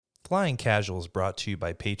Flying Casual is brought to you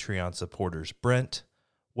by Patreon supporters Brent,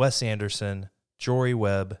 Wes Anderson, Jory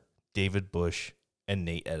Webb, David Bush, and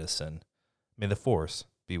Nate Edison. May the Force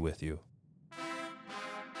be with you.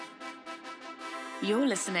 You're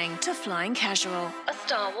listening to Flying Casual, a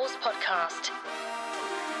Star Wars podcast.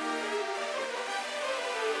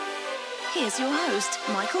 Here's your host,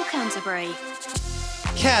 Michael Canterbury.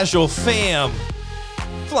 Casual fam,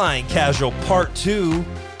 Flying Casual Part 2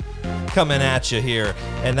 coming at you here.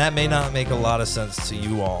 And that may not make a lot of sense to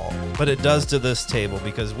you all, but it does to this table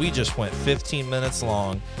because we just went 15 minutes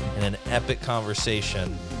long in an epic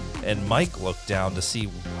conversation. And Mike looked down to see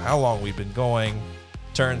how long we've been going.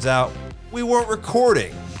 Turns out we weren't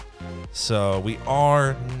recording. So we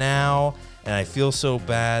are now, and I feel so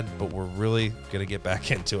bad, but we're really going to get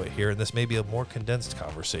back into it here. And this may be a more condensed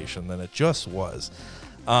conversation than it just was.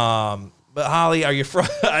 But Holly, are you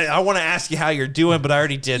I want to ask you how you're doing, but I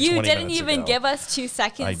already did 20 minutes ago. You didn't even give us 2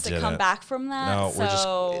 seconds to come back from that. No,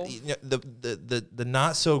 so. we're just the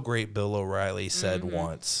not so great Bill O'Reilly said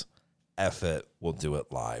once, F it, we'll do it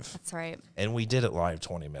live. That's right. And we did it live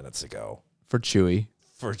 20 minutes ago. For Chewie.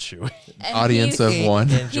 For Chewie. Audience of one.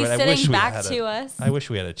 He's sitting back to us. I wish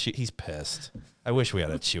we had he's pissed. I wish we had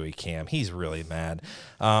a Chewie cam. He's really mad.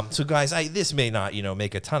 So guys, this may not,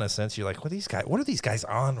 make a ton of sense. You're like, what are these guys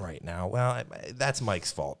on right now? Well, that's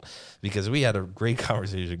Mike's fault because we had a great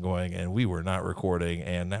conversation going and we were not recording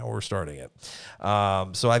and now we're starting it.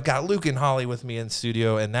 So I've got Luke and Holly with me in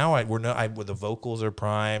studio and now the vocals are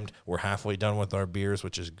primed. We're halfway done with our beers,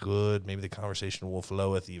 which is good. Maybe the conversation will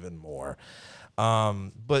flow with even more.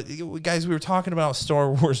 But guys, we were talking about Star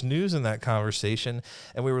Wars news in that conversation,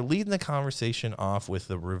 and we were leading the conversation off with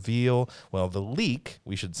the reveal, the leak,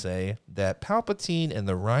 we should say, that Palpatine in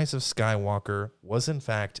The Rise of Skywalker was in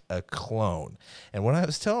fact a clone. And what I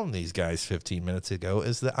was telling these guys 15 minutes ago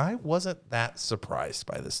is that I wasn't that surprised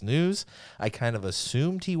by this news. I kind of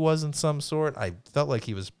assumed he was in some sort. I felt like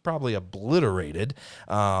he was probably obliterated,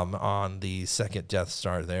 on the second Death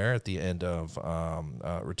Star there at the end of,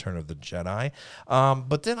 Return of the Jedi.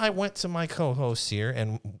 But then I went to my co-host here,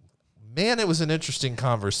 and man, it was an interesting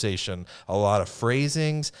conversation. A lot of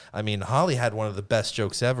phrasings. I mean, Holly had one of the best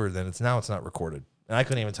jokes ever. Then it's not recorded, and I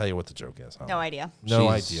couldn't even tell you what the joke is. Holly. No idea. No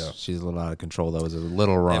idea. She's a little out of control. That was a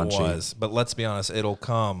little raunchy. It was, but let's be honest. It'll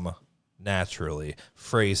come naturally.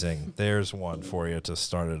 Phrasing. There's one for you to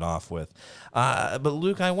start it off with. But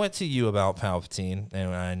Luke, I went to you about Palpatine,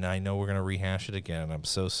 and I know we're going to rehash it again. I'm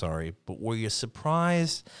so sorry. But were you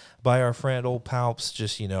surprised by our friend old Palps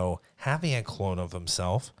just, having a clone of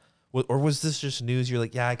himself? Or was this just news? You're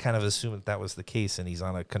like, yeah, I kind of assumed that was the case, and he's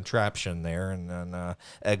on a contraption there and an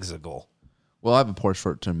Exegol. Well, I have a poor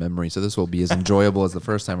short-term memory, so this will be as enjoyable as the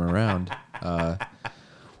first time around.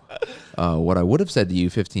 What I would have said to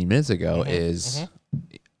you 15 minutes ago is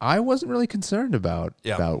I wasn't really concerned about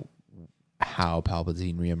how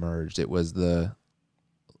Palpatine reemerged. It was the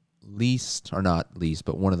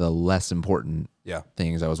but one of the less important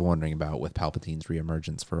things I was wondering about with Palpatine's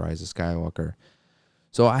reemergence for Rise of Skywalker.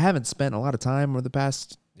 So I haven't spent a lot of time over the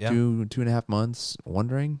past 2.5 months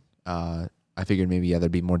wondering. I figured maybe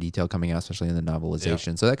there'd be more detail coming out, especially in the novelization.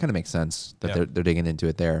 Yeah. So that kind of makes sense that they're digging into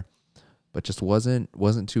it there. But just wasn't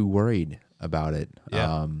too worried about it.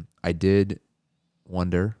 Yeah. I did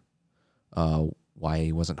wonder why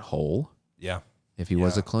he wasn't whole. Yeah. If he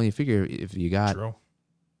was a clone, you figure if you got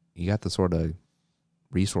the sort of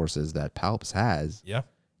resources that Palps has,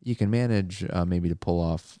 you can manage maybe to pull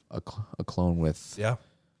off a clone with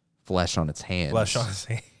flesh on its hands. Flesh on its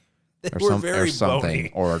hands. Or something,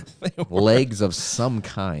 or legs of some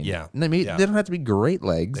kind. Yeah. And they don't have to be great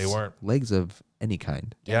legs. They weren't. Legs of any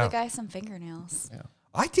kind. Give the guy some fingernails. Yeah.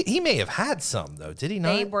 I think he may have had some though. Did he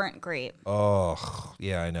not? They weren't great. Oh,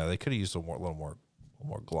 yeah, I know. They could have used a little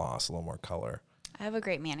more gloss, a little more color. I have a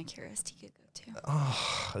great manicurist he could go to.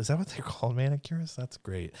 Oh, is that what they're called, manicurists? That's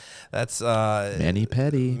great. That's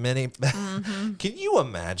mani-pedi. Can you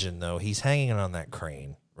imagine though? He's hanging on that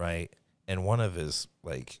crane, right? And one of his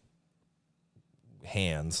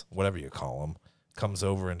hands, whatever you call them, comes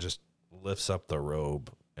over and just lifts up the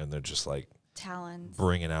robe, and they're just talons,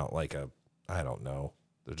 bringing out I don't know.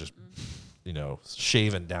 They're just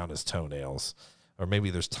shaving down his toenails. Or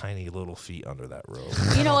maybe there's tiny little feet under that robe.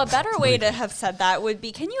 A better way to have said that would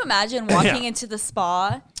be, can you imagine walking into the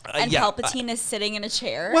spa and Palpatine is sitting in a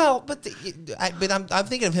chair? Well, but I'm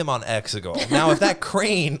thinking of him on Exegol. Now, if that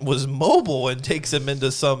crane was mobile and takes him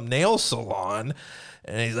into some nail salon,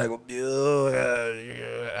 And he's like,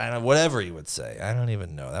 whatever he would say. I don't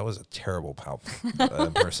even know. That was a terrible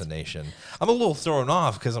impersonation. I'm a little thrown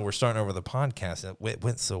off because we're starting over the podcast. And it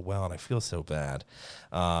went so well, and I feel so bad.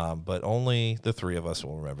 But only the three of us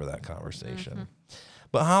will remember that conversation. Mm-hmm.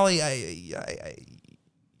 But Holly,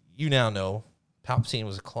 you now know Palpatine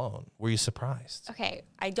was a clone. Were you surprised? Okay,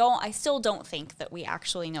 I still don't think that we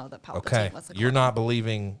actually know that Palpatine was a clone. You're not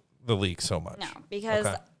believing the leak so much. No, because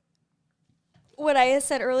what I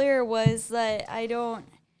said earlier was that I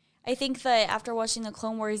think that after watching the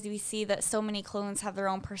Clone Wars, we see that so many clones have their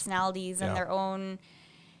own personalities and their own,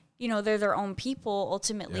 they're their own people.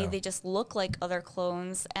 Ultimately, they just look like other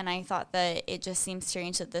clones. And I thought that it just seemed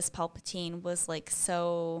strange that this Palpatine was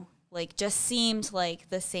just seemed like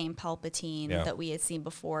the same Palpatine that we had seen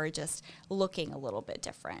before, just looking a little bit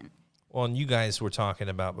different. Well, and you guys were talking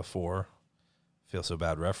about before, feel so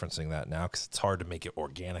bad referencing that now because it's hard to make it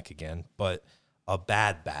organic again, but a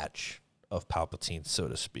bad batch of Palpatine, so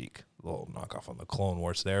to speak. A little knockoff on the Clone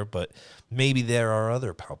Wars there, but maybe there are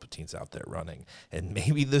other Palpatines out there running, and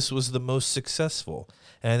maybe this was the most successful.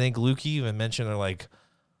 And I think Luke even mentioned they're like,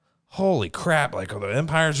 holy crap, like the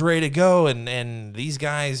Empire's ready to go, and these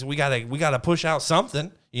guys, we gotta push out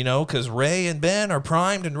something, because Rey and Ben are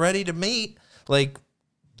primed and ready to meet. Like,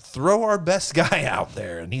 throw our best guy out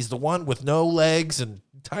there, and he's the one with no legs and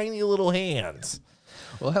tiny little hands.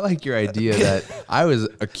 Well, I like your idea that I was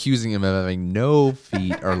accusing him of having no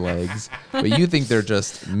feet or legs, but you think they're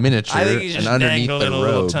just miniature and underneath the robes.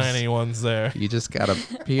 Little tiny ones there. You just gotta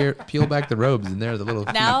peel back the robes, and they're the little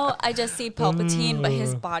feet. Now I just see Palpatine, but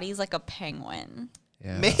his body's like a penguin.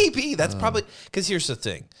 Yeah. Maybe that's probably because here's the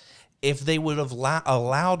thing: if they would have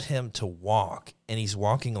allowed him to walk, and he's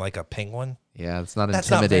walking like a penguin. Yeah, it's not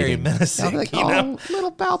that's intimidating. That's not very menacing. Like,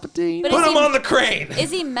 little Palpatine. But put him on the crane.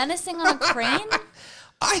 Is he menacing on a crane?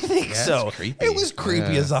 I think so. Creepy. It was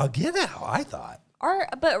creepy as all get out, I thought.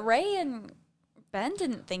 But Rey and Ben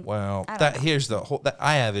didn't think. Well, here's the whole.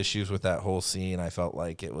 I have issues with that whole scene. I felt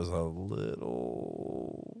like it was a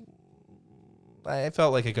little. I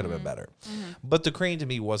felt like it could have been better, but the crane to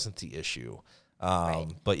me wasn't the issue. Right.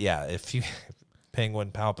 But yeah, if you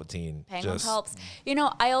Penguin Palpatine helps.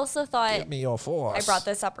 I also thought. Get me your force. I brought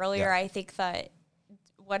this up earlier. Yeah. I think that.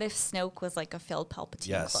 What if Snoke was like a failed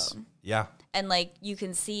Palpatine clone? Yeah. And you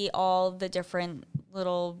can see all the different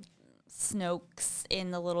little Snokes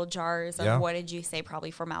in the little jars of what did you say? Probably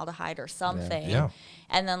formaldehyde or something. Yeah.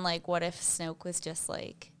 And then what if Snoke was just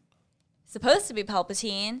supposed to be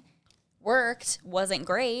Palpatine, worked, wasn't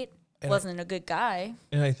great, wasn't a good guy.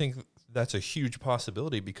 And I think that's a huge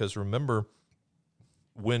possibility because remember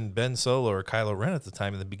when Ben Solo or Kylo Ren at the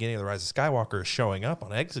time in the beginning of The Rise of Skywalker is showing up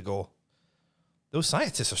on Exegol, those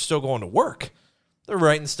scientists are still going to work. They're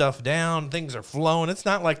writing stuff down. Things are flowing. It's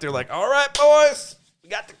not like they're like, all right, boys, we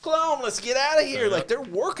got the clone. Let's get out of here. Like, they're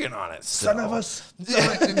working on it. Son of us.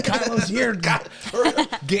 Kylo's here. Get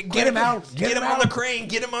him out. Get him on the crane.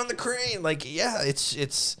 Get him on the crane. Like, yeah,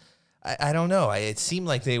 it's. I don't know. It seemed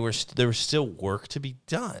like there was still work to be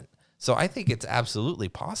done. So I think it's absolutely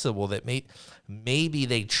possible that maybe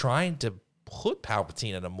they tried to put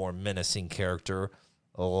Palpatine in a more menacing character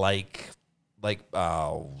like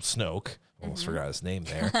Snoke. Almost forgot his name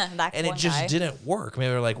there. And it just didn't work. Maybe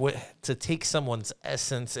they're like, to take someone's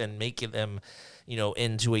essence and make them,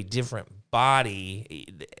 into a different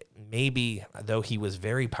body, maybe, though he was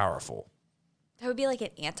very powerful. That would be like an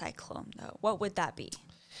anti-clone, though. What would that be?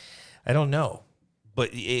 I don't know.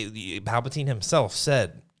 But Palpatine himself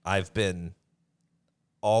said, I've been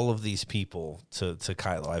all of these people to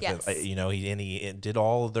Kylo. He did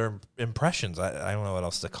all of their impressions. I don't know what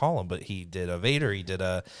else to call him, but he did a Vader, he did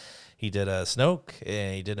a Snoke,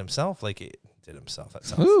 and he did himself. Like, he did himself. That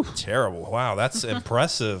sounds terrible. Wow, that's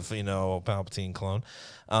impressive, Palpatine clone.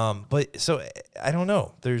 But so I don't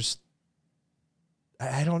know.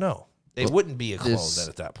 I don't know. It wouldn't be a clone then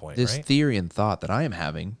at that point, this right? theory and thought that I am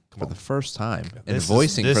having for the first time and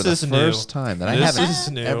voicing for the first time that I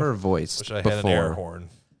haven't ever voiced Wish I before had an air horn.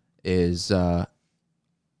 Is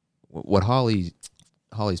what Holly's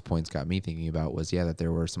points got me thinking about was that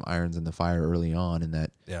there were some irons in the fire early on, and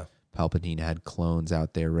that Palpatine had clones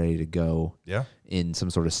out there ready to go in some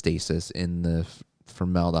sort of stasis in the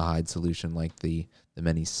formaldehyde solution like the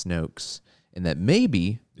many Snokes, and that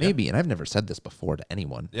maybe, and I've never said this before to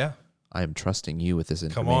anyone. Yeah. I am trusting you with this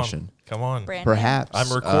information. Come on. Brandon. Perhaps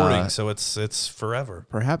I'm recording, so it's forever.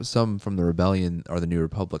 Perhaps some from the Rebellion or the New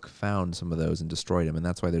Republic found some of those and destroyed them, and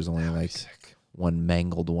that's why there's only one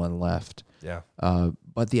mangled one left. Yeah.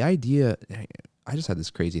 But the idea, I just had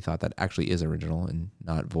this crazy thought that actually is original and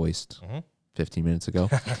not voiced 15 minutes ago.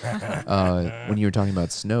 When you were talking about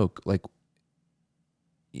Snoke,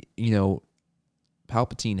 you know,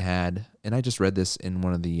 Palpatine had, and I just read this in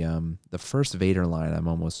one of the first Vader line I'm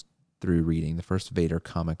almost through reading, the first Vader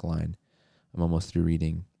comic line I'm almost through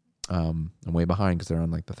reading. I'm way behind because they're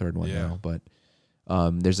on like the third one now, but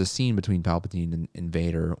there's a scene between Palpatine and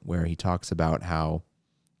Vader where he talks about how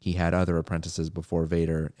he had other apprentices before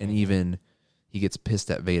Vader, and even he gets pissed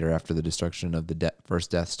at Vader after the destruction of the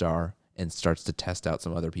first Death Star and starts to test out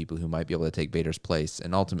some other people who might be able to take Vader's place.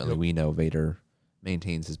 And ultimately, we know Vader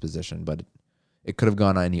maintains his position, but it could have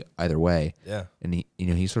gone either way. Yeah. And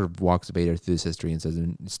he sort of walks Vader through this history and says,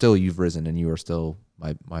 "And still, you've risen, and you are still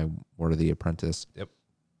my worthy apprentice." Yep.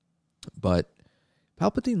 But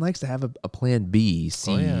Palpatine likes to have a plan B,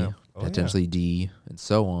 C, potentially D, and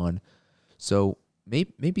so on. So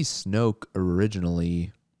maybe Snoke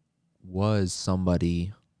originally was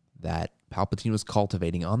somebody that Palpatine was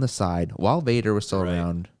cultivating on the side while Vader was still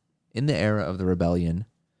around in the era of the rebellion,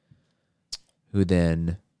 who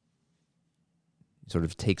then sort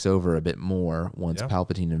of takes over a bit more once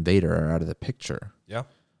Palpatine and Vader are out of the picture. Yeah.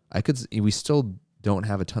 We still don't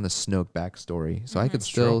have a ton of Snoke backstory, so I could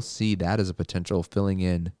still see that as a potential filling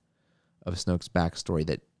in of Snoke's backstory.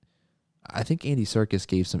 That I think Andy Serkis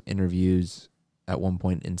gave some interviews at one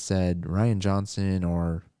point and said Rian Johnson,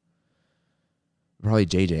 or probably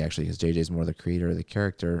JJ actually, because JJ's more the creator of the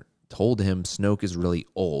character, told him Snoke is really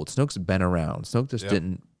old. Snoke's been around. Snoke just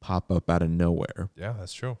didn't pop up out of nowhere. Yeah,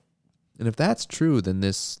 that's true. And if that's true, then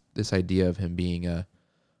this idea of him being a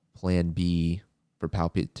plan B for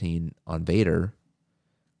Palpatine on Vader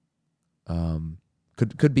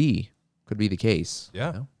could be the case. Yeah.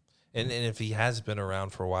 You know? And if he has been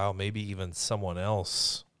around for a while, maybe even someone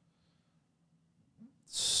else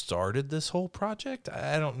started this whole project.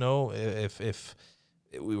 I don't know if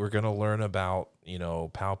we were going to learn about,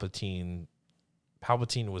 Palpatine.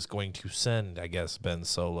 Palpatine was going to send, I guess, Ben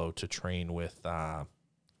Solo to train with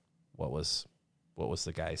what was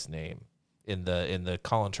the guy's name in the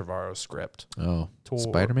Colin Trevorrow script? Oh,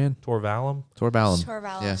 Spider-Man? Tor Vallum.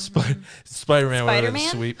 Yeah. Spider-Man with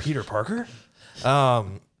sweet Peter Parker.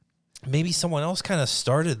 Maybe someone else kind of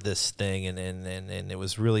started this thing, and it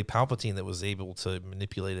was really Palpatine that was able to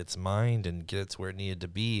manipulate its mind and get it to where it needed to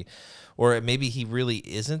be. Or maybe he really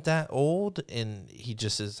isn't that old, and he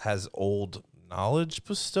just has old knowledge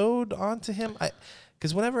bestowed onto him.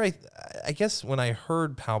 Because whenever I guess when I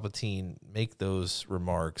heard Palpatine make those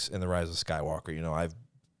remarks in The Rise of Skywalker,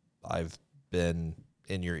 I've been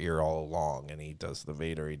in your ear all along, and he does the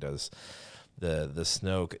Vader, he does the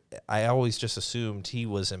Snoke. I always just assumed he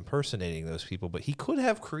was impersonating those people, but he could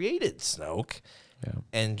have created Snoke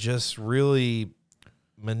and just really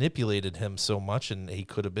manipulated him so much, and he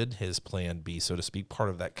could have been his plan B, so to speak, part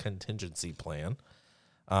of that contingency plan.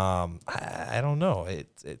 I don't know.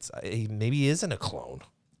 Maybe he isn't a clone.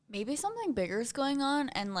 Maybe something bigger is going on,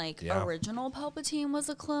 and original Palpatine was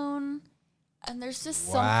a clone, and there's just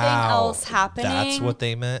something else happening. That's what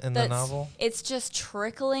they meant in the novel? It's just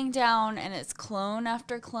trickling down, and it's clone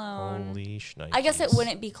after clone. Holy shnikes. I guess it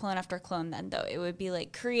wouldn't be clone after clone then, though. It would be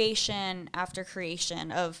like creation after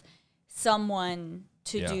creation of someone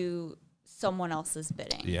to do someone else's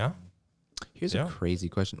bidding. Yeah. Here's a crazy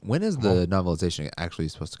question. When is the novelization actually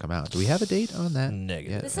supposed to come out? Do we have a date on that?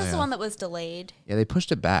 Negative. This is the one that was delayed. Yeah, they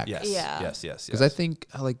pushed it back. Yes. Yeah. Yes. Because I think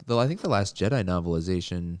the Last Jedi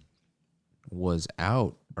novelization was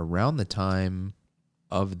out around the time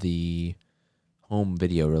of the home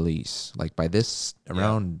video release, like by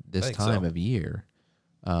around this time of year.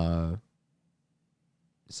 I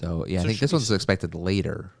think this one's expected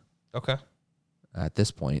later. Okay. At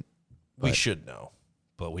this point, we should know,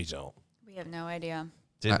 but we don't. We have no idea.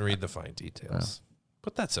 Didn't read the fine details,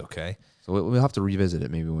 but that's okay. So we'll have to revisit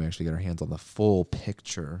it maybe when we actually get our hands on the full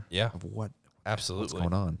picture of what's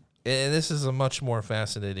going on. And this is a much more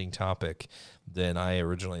fascinating topic than I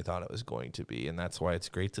originally thought it was going to be, and that's why it's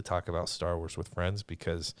great to talk about Star Wars with friends,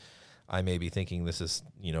 because I may be thinking this is,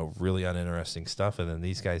 really uninteresting stuff, and then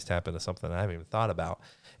these guys tap into something I haven't even thought about.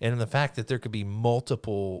 And the fact that there could be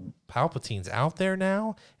multiple Palpatines out there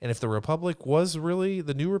now, and if the Republic was really,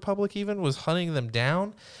 the New Republic even, was hunting them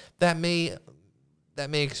down, that may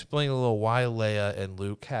explain a little why Leia and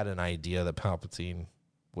Luke had an idea that Palpatine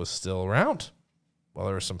was still around. Well,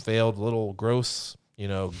 there were some failed little gross,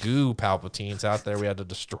 goo Palpatines out there we had to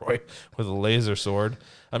destroy with a laser sword.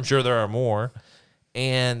 I'm sure there are more.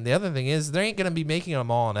 And the other thing is, they ain't going to be making them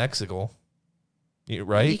all in Exegol,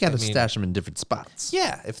 right? You got to stash them in different spots.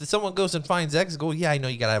 Yeah, if someone goes and finds Exegol, I know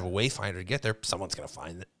you got to have a wayfinder to get there. Someone's going to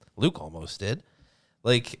find it. Luke almost did.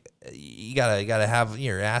 Like you gotta have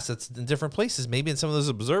your assets in different places, maybe in some of those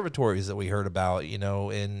observatories that we heard about,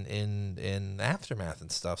 in Aftermath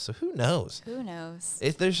and stuff. So who knows?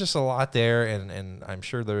 There's just a lot there, and I'm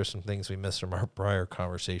sure there are some things we missed from our prior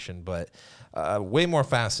conversation, but way more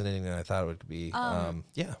fascinating than I thought it would be.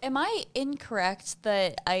 Yeah. Am I incorrect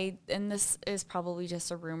that and this is probably just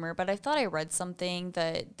a rumor, but I thought I read something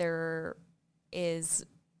that there is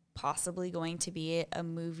possibly going to be a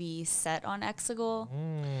movie set on Exegol?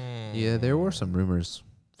 Yeah, there were some rumors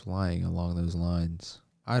flying along those lines.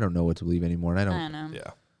 I don't know what to believe anymore, and I don't know.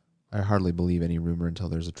 Yeah. I hardly believe any rumor until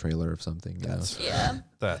there's a trailer of something. That's fair.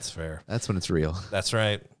 That's fair. That's when it's real. That's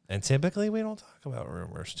right. And typically we don't talk about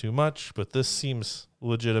rumors too much, but this seems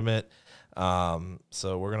legitimate.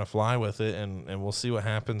 So we're gonna fly with it, and we'll see what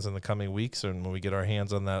happens in the coming weeks. And when we get our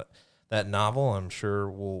hands on that novel, I'm sure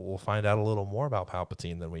we'll find out a little more about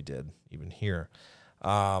Palpatine than we did even here.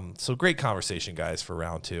 So great conversation, guys, for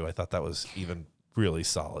round 2. I thought that was even really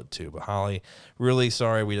solid too. But Holly, really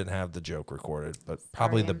sorry we didn't have the joke recorded, but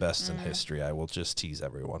probably the best in history. I will just tease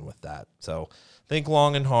everyone with that. So think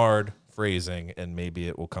long and hard, phrasing, and maybe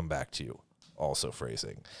it will come back to you. Also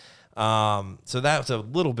phrasing. So that's a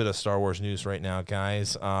little bit of Star Wars news right now,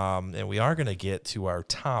 guys. And we are going to get to our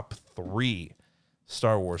top 3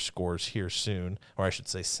 Star Wars scores here soon, or I should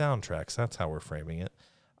say soundtracks. That's how we're framing it.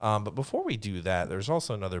 But before we do that, there's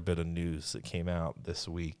also another bit of news that came out this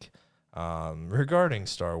week regarding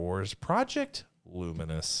Star Wars. Project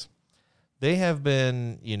Luminous. They have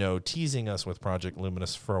been, teasing us with Project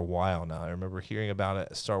Luminous for a while now. I remember hearing about it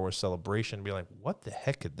at Star Wars Celebration and be like, what the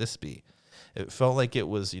heck could this be? It felt like it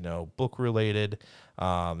was, book related,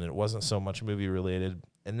 and it wasn't so much movie related.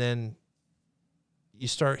 And then you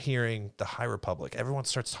start hearing the High Republic. Everyone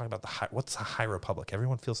starts talking about what's the High Republic?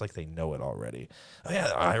 Everyone feels like they know it already. Oh yeah,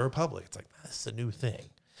 the High Republic. It's like, that's a new thing.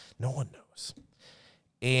 No one knows.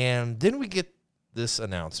 And then we get this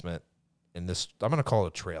announcement, and this, I'm going to call it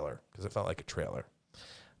a trailer because it felt like a trailer,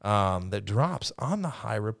 that drops on the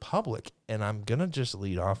High Republic. And I'm going to just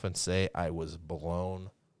lead off and say I was blown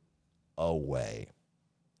away.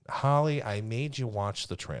 Holly, I made you watch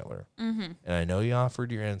the trailer, and I know you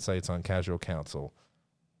offered your insights on Casual Counsel,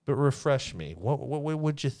 but refresh me. What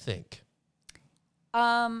would you think?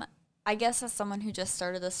 I guess as someone who just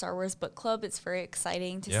started the Star Wars book club, it's very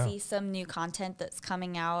exciting to see some new content that's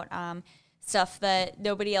coming out. Stuff that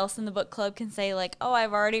nobody else in the book club can say, like, oh,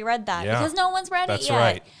 I've already read that, because no one's read it yet.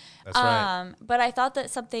 Right. That's right. But I thought that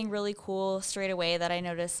something really cool straight away that I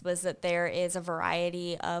noticed was that there is a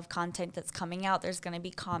variety of content that's coming out. There's going to be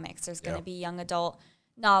comics. There's going to be young adult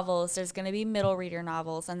novels. There's going to be middle reader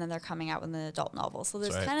novels, and then they're coming out with an adult novel. So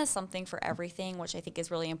there's kind of something for everything, which I think is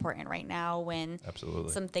really important right now when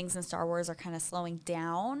some things in Star Wars are kind of slowing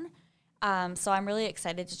down. So I'm really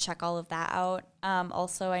excited to check all of that out.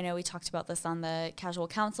 Also, I know we talked about this on the Casual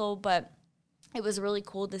Counsel, but it was really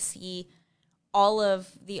cool to see all of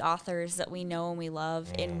the authors that we know and we love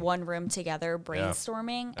in one room together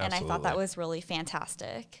brainstorming. And I thought that was really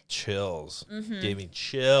fantastic. Chills. Gave me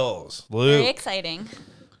chills. Luke, very exciting.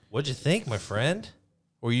 What'd you think, my friend?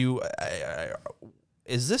 Were you,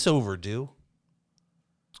 is this overdue?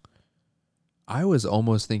 I was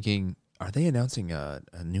almost thinking, are they announcing a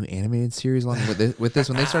new animated series along with this?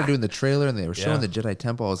 When they started doing the trailer and they were showing the Jedi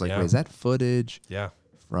Temple, I was like, wait, is that footage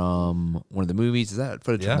from one of the movies? Is that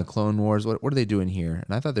footage from the Clone Wars? What are they doing here?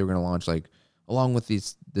 And I thought they were going to launch, like, along with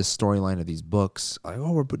this storyline of these books, like,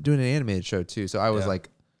 oh, we're doing an animated show too. So I was like,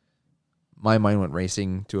 my mind went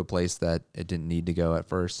racing to a place that it didn't need to go at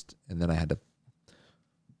first, and then I had to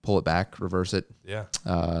pull it back, reverse it.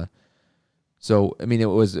 So, I mean, it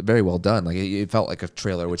was very well done. Like, it felt like a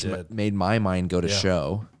trailer, which made my mind go to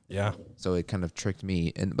show. Yeah. So it kind of tricked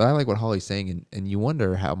me. But I like what Holly's saying, and you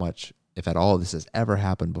wonder how much, if at all, this has ever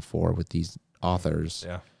happened before with these authors.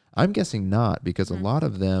 Yeah. I'm guessing not, because a lot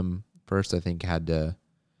of them first, I think, had to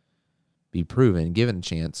be proven, given a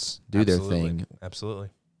chance, do their thing. Absolutely.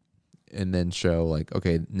 And then show, like,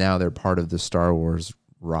 okay, now they're part of the Star Wars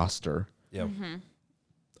roster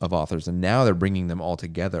of authors, and now they're bringing them all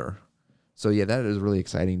together. So, yeah, that is really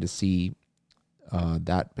exciting to see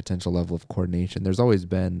that potential level of coordination. There's always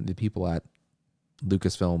been the people at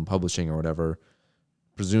Lucasfilm Publishing or whatever,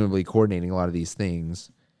 presumably coordinating a lot of these things.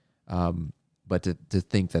 But to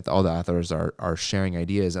think that all the authors are sharing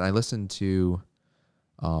ideas. And I listened to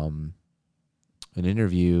an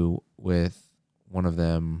interview with one of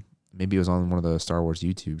them. Maybe it was on one of the Star Wars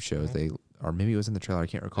YouTube shows. Or maybe it was in the trailer. I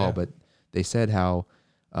can't recall. But they said how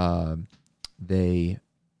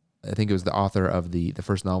I think it was the author of the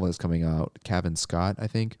first novel that's coming out, Kevin Scott, I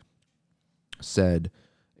think, said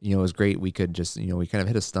it was great. We could just, we kind of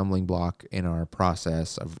hit a stumbling block in our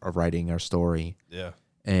process of writing our story. Yeah.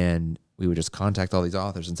 And we would just contact all these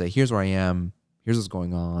authors and say, here's where I am. Here's what's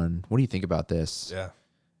going on. What do you think about this? Yeah.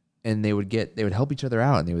 And they would help each other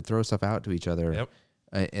out, and they would throw stuff out to each other.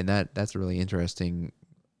 Yep. And that's a really interesting,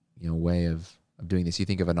 way of doing this. You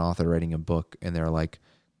think of an author writing a book, and they're like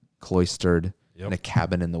cloistered in a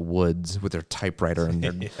cabin in the woods with their typewriter,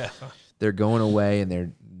 and they're going away, and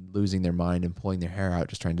they're losing their mind and pulling their hair out,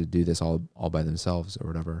 just trying to do this all by themselves or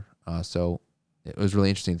whatever. So it was really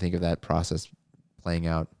interesting to think of that process playing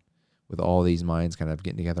out with all these minds kind of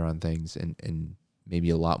getting together on things, and maybe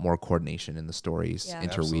a lot more coordination in the stories,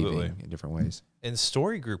 interweaving in different ways. And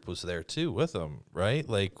Story Group was there too with them, right?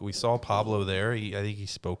 Like we saw Pablo there. I think he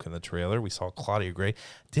spoke in the trailer. We saw Claudia Gray.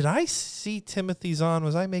 Did I see Timothy Zahn?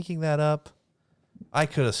 Was I making that up? I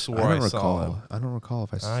could have swore I saw him. I don't recall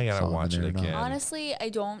if I saw him. I gotta watch it again. Honestly, I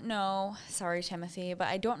don't know. Sorry, Timothy, but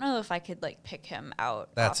I don't know if I could like pick him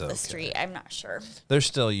out off the street. I'm not sure. They're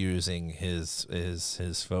still using his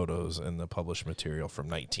photos in the published material from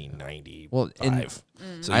 1995. Well,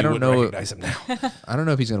 so I don't know. Recognize him now. I don't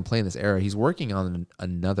know if he's going to play in this era. He's working on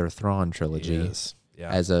another Thrawn trilogy. He is.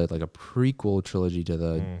 Yeah. As a prequel trilogy to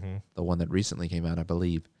the one that recently came out, I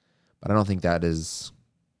believe. But I don't think that is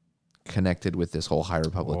connected with this whole High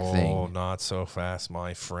Republic thing. Oh, not so fast,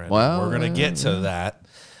 my friend. Well, we're gonna get to that,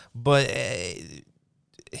 but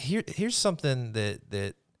here's something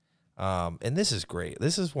that and this is great.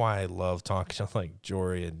 This is why I love talking to like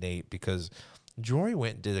Jory and Nate, because Jory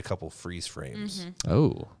went and did a couple freeze frames.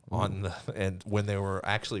 And when they were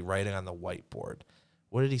actually writing on the whiteboard,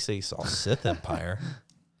 what did he say? He saw Sith Empire,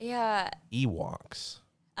 Ewoks.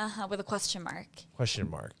 With a question mark. Question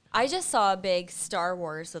mark. I just saw a big Star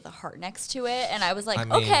Wars with a heart next to it, and I was like, I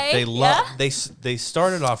mean, okay, they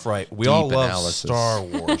started off right. We all love Star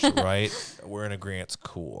Wars, right? We're in agreement. It's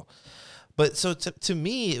cool. But so to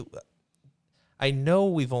me, I know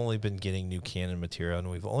we've only been getting new canon material, and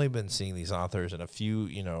we've only been seeing these authors in a few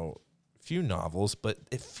novels, but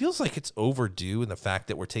it feels like it's overdue in the fact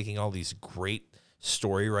that we're taking all these great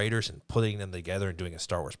story writers and putting them together and doing a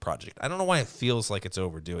Star Wars project. I don't know why it feels like it's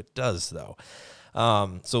overdue. It does, though.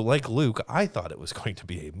 So like Luke, I thought it was going to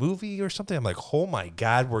be a movie or something. I'm like, oh my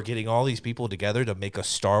God, we're getting all these people together to make a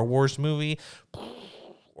Star Wars movie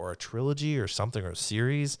or a trilogy or something, or a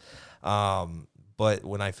series. But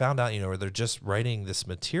when I found out, they're just writing this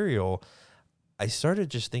material, I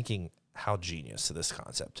started just thinking how genius this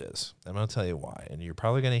concept is. I'm going to tell you why. And you're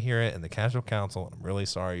probably going to hear it in the Casual Council. And I'm really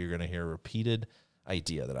sorry you're going to hear a repeated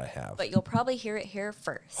idea that I have. But you'll probably hear it here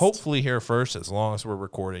first. Hopefully here first, as long as we're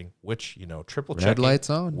recording, which, triple check. Red lights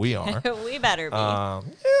on. We are. We better be. You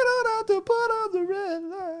don't have to put on the red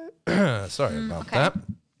light. Sorry about that.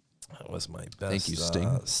 That was my best Thank you,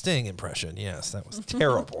 Sting. Sting impression. Yes, that was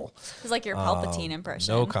terrible. It was like your Palpatine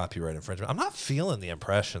impression. No copyright infringement. I'm not feeling the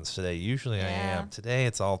impressions today. Usually I am. Today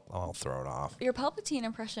it's all thrown off. Your Palpatine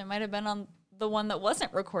impression might have been on the one that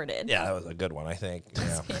wasn't recorded. Yeah, that was a good one, I think.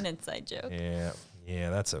 Must be an inside joke. Yeah,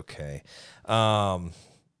 that's okay. What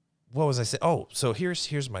was I saying? Oh, so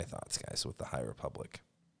here's my thoughts, guys, with the High Republic.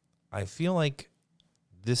 I feel like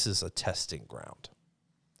this is a testing ground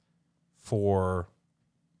for...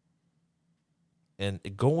 And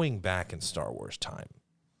going back in Star Wars time,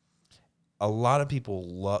 a lot of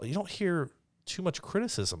people you don't hear too much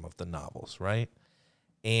criticism of the novels, right?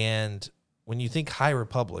 And when you think High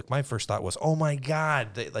Republic, my first thought was, oh my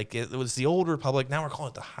God, it was the Old Republic. Now we're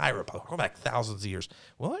calling it the High Republic. We're going back thousands of years.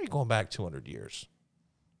 Well, you're going back 200 years,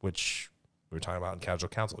 which we were talking about in Casual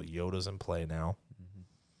Council. Yoda's in play now. Mm-hmm.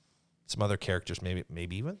 Some other characters,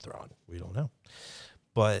 maybe even Thrawn. We don't know.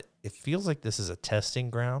 But it feels like this is a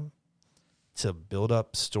testing ground to build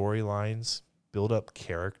up storylines, build up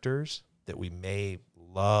characters that we may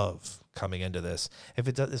love coming into this. If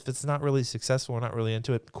it's not really successful, we're not really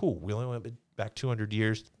into it, cool. We only went back 200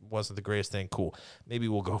 years, wasn't the greatest thing, cool. Maybe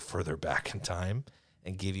we'll go further back in time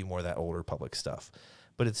and give you more of that Old Republic stuff.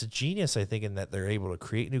 But it's a genius, I think, in that they're able to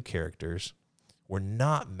create new characters. We're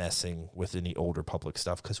not messing with any Old Republic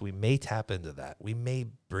stuff because we may tap into that. We may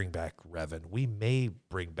bring back Revan. We may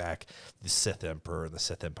bring back the Sith Emperor and the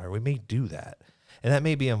Sith Empire. We may do that. And that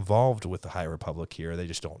may be involved with the High Republic here. They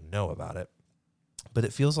just don't know about it. But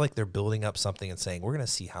it feels like they're building up something and saying, we're going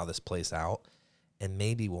to see how this plays out. And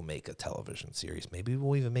maybe we'll make a television series. Maybe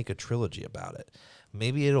we'll even make a trilogy about it.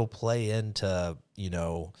 Maybe it'll play into,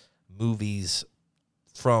 movies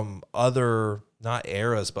from other, not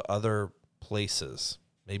eras, but other places.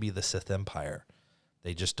 Maybe the Sith Empire.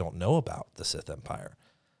 They just don't know about the Sith Empire.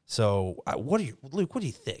 So, Luke? What do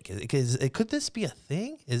you think? Could this be a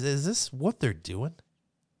thing? Is this what they're doing?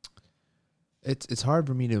 It's hard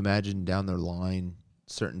for me to imagine down the line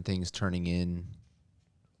certain things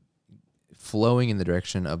flowing in the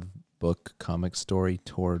direction of book comic story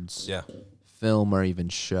towards film or even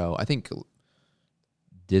show. I think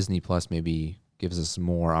Disney Plus maybe gives us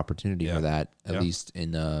more opportunity for that, at least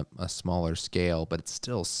in a smaller scale, but it's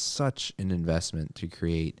still such an investment to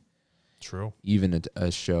create even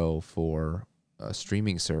a show for a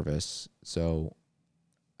streaming service. So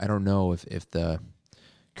I don't know if the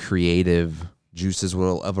creative juices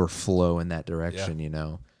will ever flow in that direction, you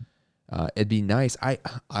know. It'd be nice. I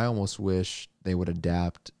almost wish they would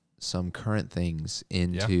adapt some current things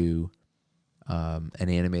into an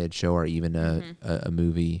animated show or even a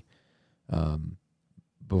movie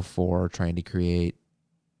before trying to create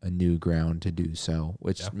a new ground to do so,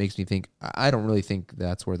 which makes me think, I don't really think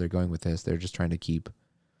that's where they're going with this. They're just trying to keep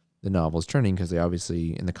the novels turning because they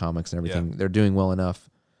obviously, in the comics and everything, they're doing well enough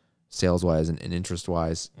sales-wise and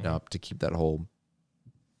interest-wise to keep that whole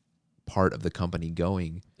part of the company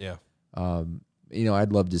going. You know,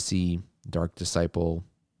 I'd love to see Dark Disciple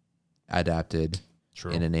adapted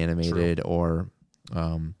in an animated or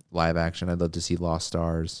live action. I'd love to see Lost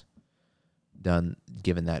Stars done,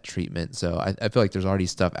 given that treatment. So I feel like there's already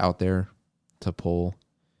stuff out there to pull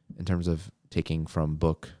in terms of taking from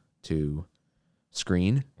book to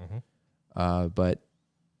screen. But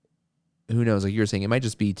who knows? Like you were saying, it might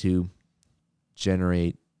just be to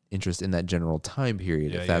generate interest in that general time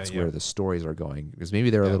period if that's where the stories are going. Because maybe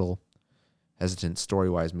they're a little hesitant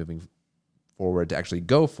story-wise moving forward to actually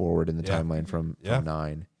go forward in the timeline from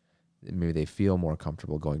 9. Maybe they feel more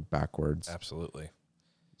comfortable going backwards. Absolutely.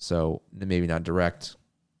 So maybe not direct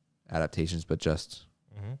adaptations, but just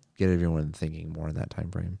get everyone thinking more in that time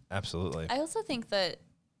frame. Absolutely. I also think that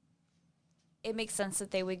it makes sense that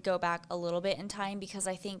they would go back a little bit in time because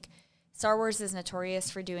I think Star Wars is notorious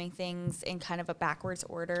for doing things in kind of a backwards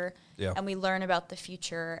order. And we learn about the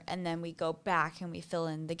future and then we go back and we fill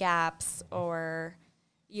in the gaps, or,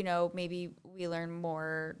 you know, maybe we learn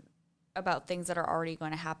more about things that are already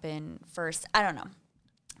going to happen first. I don't know.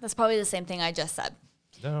 That's probably the same thing I just said.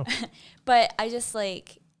 No. But I just I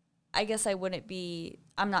guess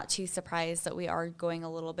I'm not too surprised that we are going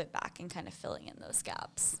a little bit back and kind of filling in those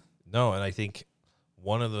gaps. No, and I think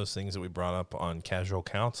one of those things that we brought up on Casual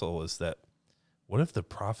Council is that what if the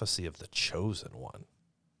prophecy of the Chosen One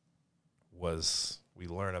was, we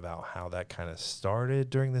learn about how that kind of started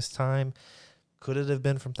during this time? Could it have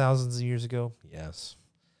been from thousands of years ago? Yes.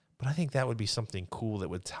 But I think that would be something cool that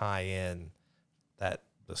would tie in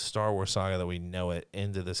the Star Wars saga that we know it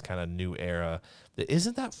into this kind of new era that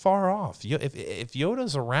isn't that far off. If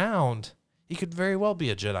Yoda's around, he could very well be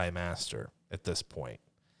a Jedi Master at this point.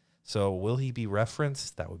 So will he be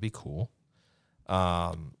referenced? That would be cool.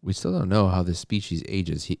 We still don't know how this species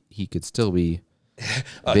ages. He could still be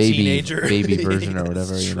a teenager, baby version or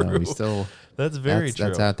whatever. You know, we still that's true.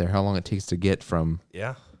 That's out there. How long it takes to get from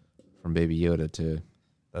Baby Yoda to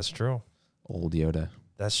that's true. Old Yoda.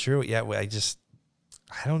 That's true. Yeah,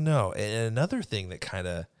 I don't know. And another thing that kind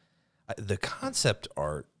of the concept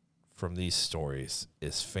art from these stories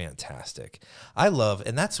is fantastic. I love,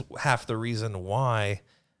 and that's half the reason why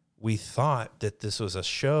we thought that this was a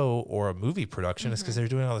show or a movie production is because they're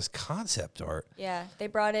doing all this concept art. Yeah, they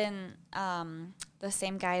brought in the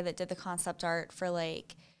same guy that did the concept art for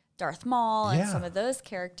like Darth Maul and some of those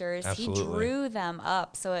characters. Absolutely. He drew them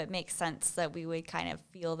up, so it makes sense that we would kind of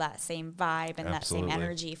feel that same vibe and that same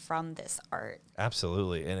energy from this art.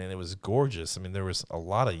 Absolutely, and it was gorgeous. I mean, there was a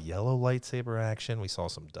lot of yellow lightsaber action. We saw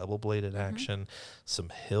some double-bladed action, some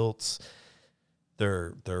hilts.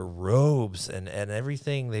 Their robes and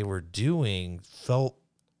everything they were doing felt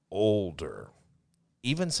older.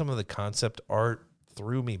 Even some of the concept art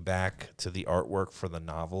threw me back to the artwork for the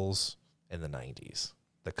novels in the 90s.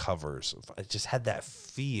 The covers, it just had that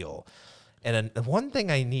feel. And one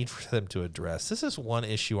thing I need for them to address, this is one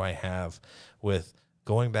issue I have with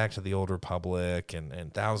going back to the Old Republic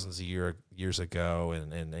and thousands of years ago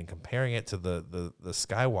and comparing it to the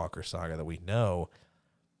Skywalker saga that we know.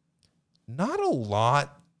 Not a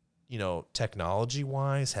lot,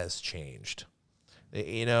 technology-wise has changed.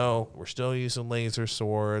 We're still using laser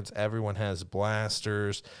swords. Everyone has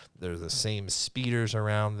blasters. There's the same speeders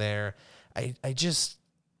around there.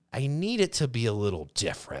 I need it to be a little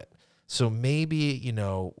different. So maybe,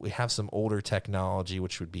 we have some older technology,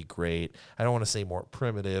 which would be great. I don't want to say more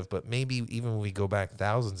primitive, but maybe even when we go back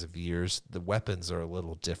thousands of years, the weapons are a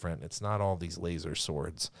little different. It's not all these laser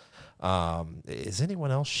swords. Is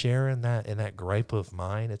anyone else sharing that gripe of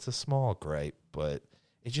mine? It's a small gripe, but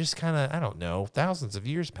it just kind of, I don't know, thousands of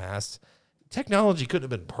years passed. Technology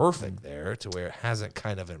couldn't have been perfect there to where it hasn't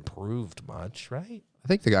kind of improved much, right? I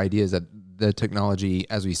think the idea is that the technology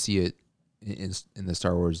as we see it in the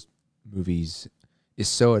Star Wars movies is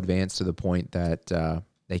so advanced to the point that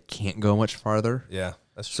they can't go much farther. Yeah,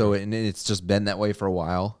 that's true. So and it's just been that way for a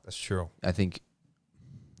while. That's true. I think,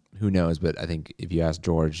 who knows, but I think if you ask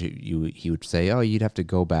George, he would say, oh, you'd have to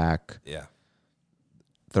go back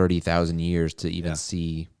 30,000 years to even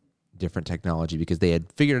see different technology because they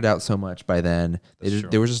had figured it out so much by then.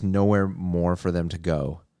 There was just nowhere more for them to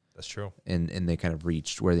go. That's true. And they kind of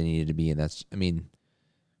reached where they needed to be. And that's, I mean,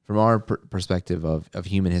 from our perspective of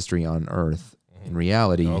human history on Earth, in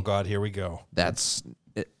reality. Oh, God, here we go. That's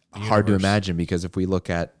hard to imagine because if we look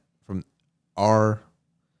at from our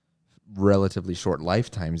relatively short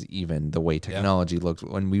lifetimes, even the way technology looked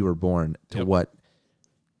when we were born to what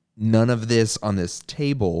none of this on this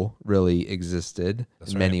table really existed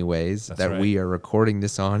in many ways that we are recording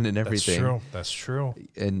this on and everything. That's true.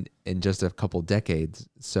 In just a couple decades.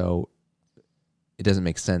 So it doesn't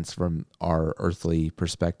make sense from our earthly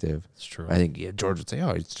perspective. It's true. I think George would say,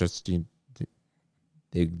 oh, it's just,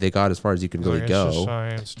 they got as far as you could really go. It's just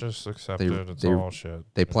science, just accept it. It's all shit.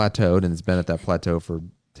 They plateaued, and it's been at that plateau for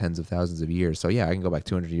tens of thousands of years. So yeah, I can go back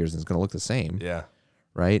 200 years, and it's going to look the same. Yeah.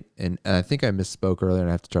 Right? And I think I misspoke earlier, and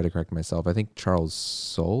I have to try to correct myself. I think Charles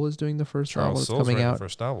Soule is doing the first novel that's coming out. The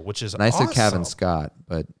first novel, which is and awesome. I said Cavan Scott,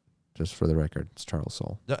 but just for the record, it's Charles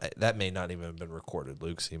Soule. No, that may not even have been recorded,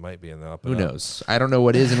 Luke. So he might be in the up. Who knows? I don't know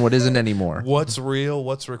what is and what isn't anymore. What's real?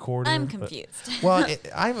 What's recorded? I'm confused.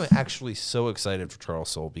 I'm actually so excited for Charles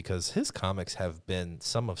Soule because his comics have been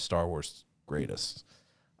some of Star Wars' greatest.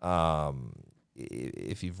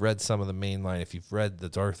 If you've read some of the main line, if you've read the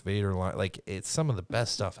Darth Vader line, like it's some of the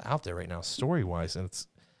best stuff out there right now, story wise. And it's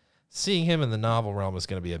seeing him in the novel realm is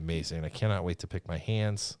going to be amazing. I cannot wait to put my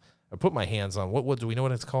hands on. What do we know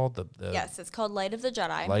what it's called? Yes, it's called Light of the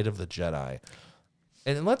Jedi. Light of the Jedi.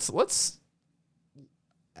 And let's.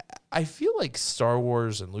 I feel like Star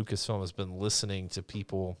Wars and Lucasfilm has been listening to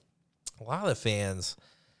people. A lot of the fans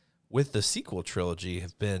with the sequel trilogy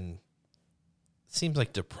have been. Seems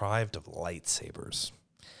like deprived of lightsabers.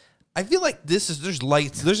 I feel like there's gonna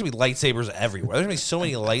be lightsabers everywhere. There's gonna be so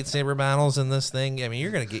many lightsaber battles in this thing. I mean,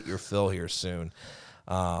 you're gonna get your fill here soon.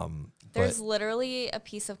 There's literally a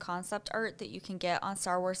piece of concept art that you can get on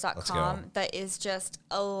StarWars.com that is just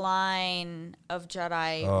a line of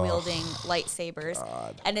Jedi wielding lightsabers.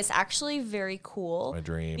 God. And it's actually very cool. My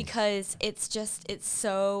dream. Because it's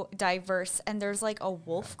so diverse. And there's like a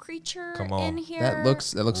wolf creature in here. That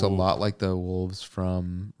looks a lot like the wolves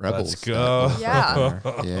from Rebels. Let's go. Yeah.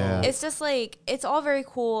 Yeah. It's just like, it's all very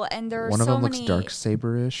cool. And there's one of them looks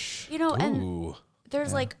Darksaber-ish. And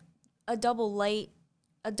there's like a double white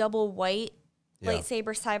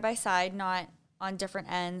lightsaber side by side, not on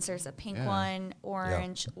different ends. There's a pink one,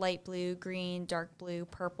 orange, light blue, green, dark blue,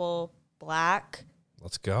 purple, black.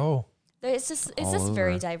 Let's go. It's just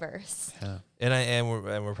very diverse. Yeah. And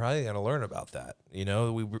we're probably going to learn about that. You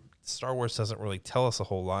know, Star Wars doesn't really tell us a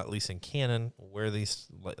whole lot, at least in canon, where these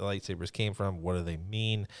lightsabers came from. What do they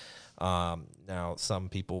mean? Now, some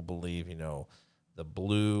people believe, the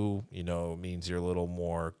blue, means you're a little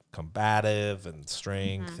more combative and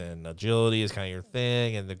strength and agility is kind of your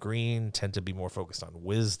thing. And the green tend to be more focused on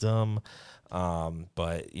wisdom.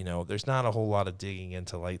 But, there's not a whole lot of digging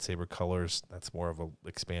into lightsaber colors. That's more of an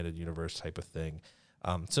expanded universe type of thing.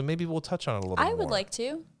 So maybe we'll touch on it a little bit more. I would like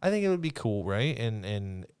to. I think it would be cool, right?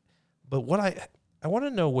 But what I want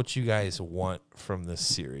to know what you guys want from this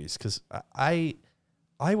series, because I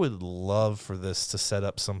would love for this to set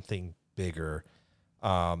up something bigger.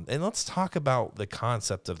 And let's talk about the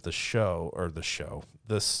concept of the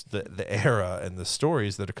era and the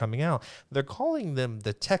stories that are coming out. They're calling them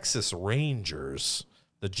the Texas Rangers,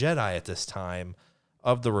 the Jedi at this time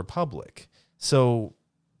of the Republic. So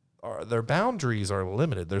their boundaries are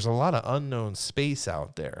limited. There's a lot of unknown space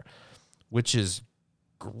out there, which is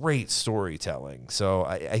great storytelling. So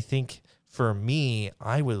I think for me,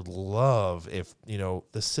 I would love if,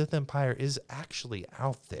 the Sith Empire is actually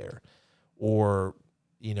out there, or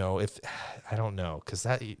if I don't know, because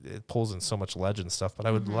it pulls in so much legend stuff, but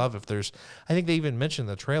I would love if I think they even mentioned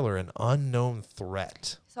in the trailer, an unknown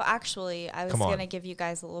threat. So actually, I was going to give you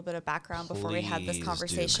guys a little bit of background before we had this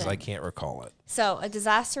conversation. Because I can't recall it. So a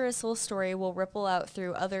disastrous little story will ripple out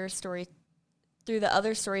through the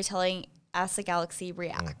other storytelling as the galaxy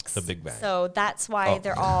reacts. The Big Bang. So that's why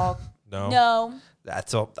they're all... No.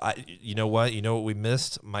 That's all. You know what? You know what we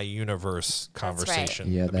missed? My universe conversation.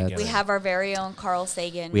 Right. Yeah, that's... We have our very own Carl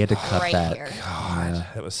Sagan. We had to cut right that. Here. God,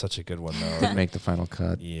 that was such a good one, though. Didn't make the final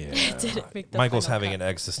cut. Yeah. Didn't make the Michael's final having cut. an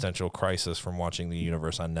existential crisis from watching the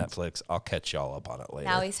universe on Netflix. I'll catch y'all up on it later.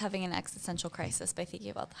 Now he's having an existential crisis by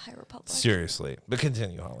thinking about the High Republic. Seriously. But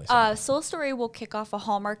continue, Holly. Soul Story will kick off a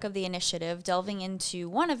hallmark of the initiative, delving into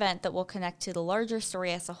one event that will connect to the larger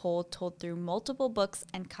story as a whole, told through multiple books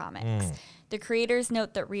and comics. The creators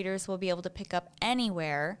note that readers will be able to pick up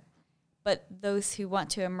anywhere, but those who want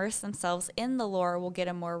to immerse themselves in the lore will get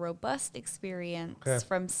a more robust experience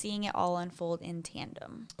from seeing it all unfold in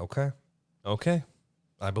tandem. Okay.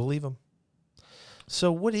 I believe him.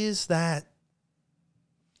 So what is that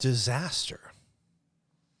disaster?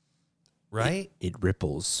 Right? It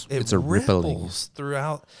ripples. It's a rippling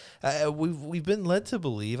throughout. We've been led to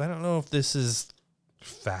believe, I don't know if this is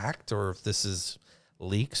fact or if this is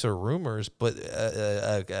leaks or rumors, but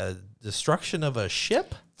a destruction of a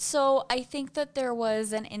ship? So I think that there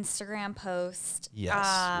was an Instagram post.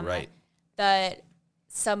 Yes, right. That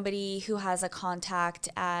somebody who has a contact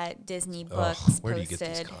at Disney Books where posted. Do you get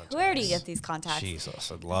these contacts? Where do you get these contacts?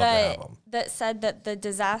 Jesus, I'd love to have them. That said that the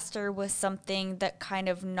disaster was something that kind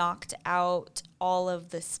of knocked out all of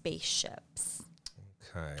the spaceships.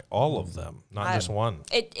 Okay, all of them, not just one.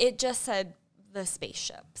 It just said the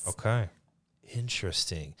spaceships. Okay.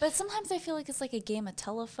 Interesting. But sometimes I feel like it's like a game of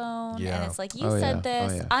telephone, Yeah. and it's like, you said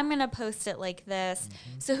this, I'm going to post it like this.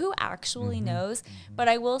 So who actually knows? But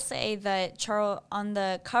I will say that on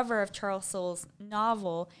the cover of Charles Soule's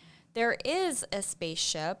novel, there is a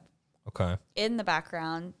spaceship in the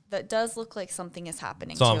background that does look like something is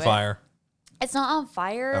happening to it. It's on fire. It's not on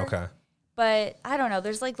fire. Okay. But I don't know.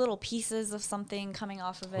 There's like little pieces of something coming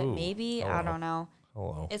off of it. Ooh, maybe. hello. I don't know.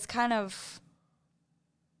 Hello. It's kind of...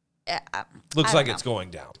 Looks like it's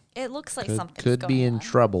going down. It looks like something could be in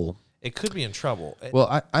trouble. It could be in trouble.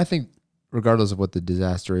 Well, I think regardless of what the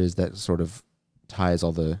disaster is, that sort of ties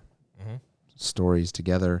all the stories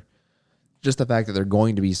together. Just the fact that they're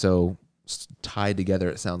going to be so tied together,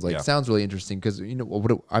 it sounds like. It sounds really interesting because, you know,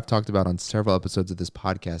 what I've talked about on several episodes of this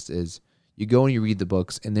podcast is you go and you read the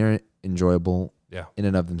books and they're enjoyable in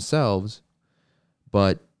and of themselves,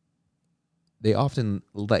 but they often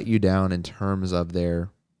let you down in terms of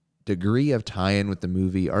their degree of tie-in with the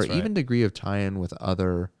movie or even degree of tie-in with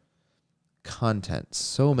other content.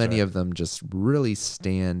 So many of them just really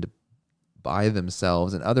stand by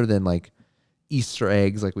themselves, and other than like Easter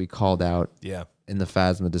eggs like we called out in the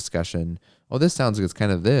Phasma discussion, oh, this sounds like it's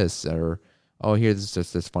kind of this, or oh, here's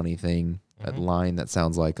just this funny thing, that line that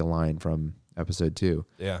sounds like a line from episode 2.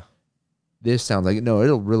 This sounds like, no,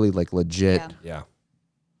 it'll really like legit.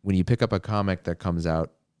 When you pick up a comic that comes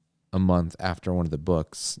out a month after one of the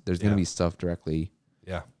books, there's going to be stuff directly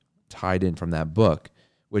tied in from that book,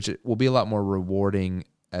 which it will be a lot more rewarding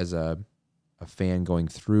as a fan going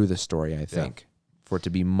through the story, I think, for it to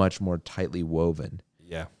be much more tightly woven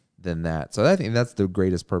than that. So I think that's the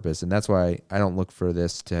greatest purpose, and that's why I don't look for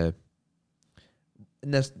this to,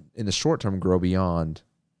 in the short term, grow beyond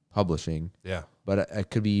publishing. But it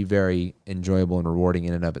could be very enjoyable and rewarding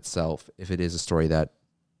in and of itself if it is a story that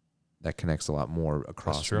connects a lot more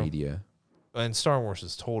across media. And Star Wars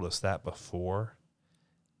has told us that before.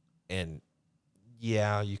 And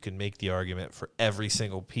you can make the argument for every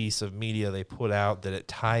single piece of media they put out that it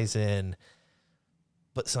ties in.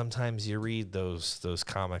 But sometimes you read those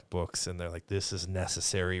comic books and they're like, this is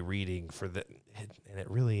necessary reading for the, and it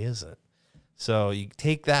really isn't. So you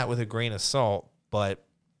take that with a grain of salt, but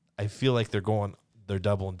I feel like they're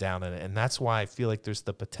doubling down on it. And that's why I feel like there's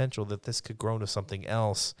the potential that this could grow into something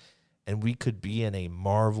else. And we could be in a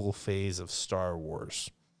Marvel phase of Star Wars.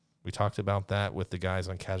 We talked about that with the guys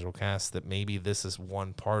on Casual Cast, that maybe this is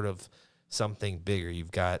one part of something bigger.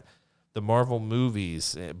 You've got the Marvel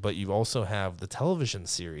movies, but you also have the television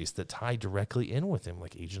series that tie directly in with him,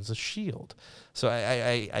 like Agents of S.H.I.E.L.D. So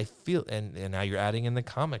I feel, and now you're adding in the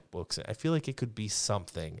comic books. I feel like it could be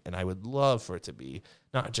something, and I would love for it to be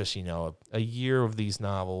not just, a year of these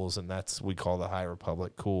novels, and that's we call the High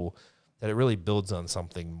Republic cool, that it really builds on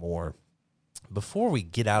something more. Before we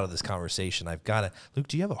get out of this conversation, I've got to... Luke,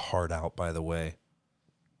 do you have a heart out, by the way?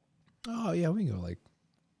 Oh, yeah, we can go like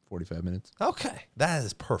 45 minutes. Okay, that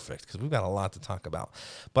is perfect, because we've got a lot to talk about.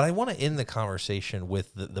 But I want to end the conversation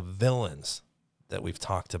with the villains that we've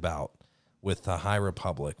talked about with the High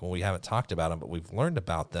Republic. Well, we haven't talked about them, but we've learned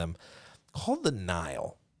about them, called the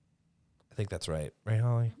Nihil. I think that's right. Right,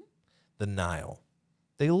 Holly? The Nihil.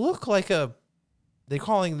 They look like they're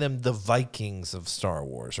calling them the Vikings of Star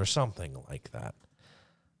Wars or something like that.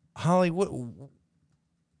 Holly, what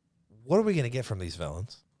are we going to get from these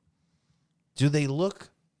villains? Do they look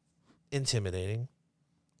intimidating?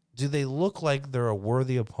 Do they look like they're a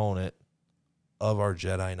worthy opponent of our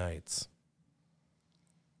Jedi Knights?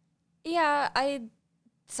 Yeah, I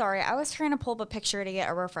was trying to pull up a picture to get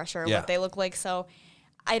a refresher of what they look like, so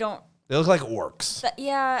I don't... They look like orcs.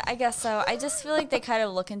 Yeah, I guess so. I just feel like they kind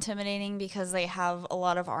of look intimidating because they have a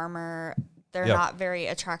lot of armor. They're not very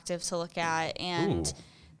attractive to look at, and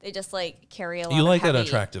they just like carry a lot. You like of an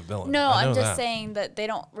attractive villain? No, I'm just saying that they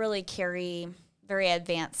don't really carry very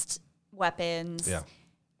advanced weapons. Yeah.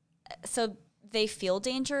 So they feel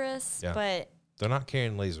dangerous, but they're not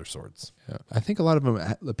carrying laser swords. Yeah. I think a lot of them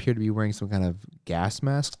appear to be wearing some kind of gas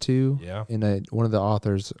mask too. Yeah. In one of the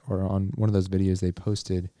authors or on one of those videos they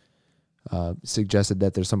posted suggested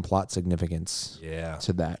that there's some plot significance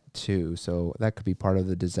to that too. So that could be part of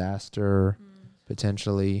the disaster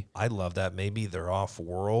potentially. I love that. Maybe they're off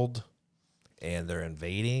world and they're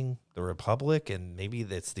invading the Republic, and maybe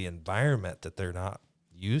it's the environment that they're not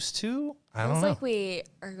used to. I don't know. It's like we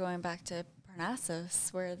are going back to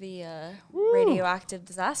Parnassus, where the radioactive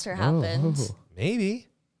disaster happened. Maybe.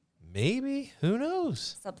 Who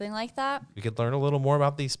knows? Something like that. We could learn a little more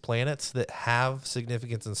about these planets that have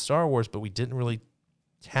significance in Star Wars, but we didn't really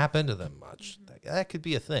tap into them much. That could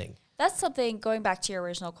be a thing. That's something, going back to your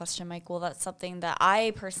original question, Michael, that's something that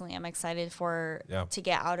I personally am excited for to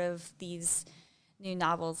get out of these new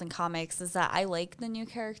novels and comics, is that I like the new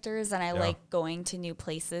characters and I like going to new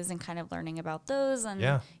places and kind of learning about those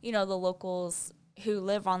and, you know, the locals who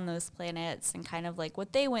live on those planets and kind of like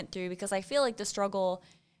what they went through, because I feel like the struggle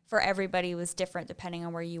for everybody was different depending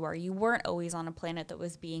on where you are. You weren't always on a planet that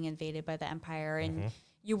was being invaded by the Empire, and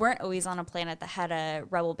you weren't always on a planet that had a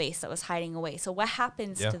rebel base that was hiding away. So what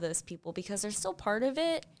happens to those people? Because they're still part of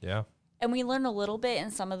it. Yeah. And we learn a little bit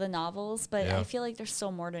in some of the novels, but I feel like there's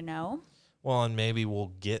still more to know. Well, and maybe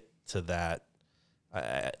we'll get to that.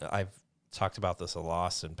 I've talked about this a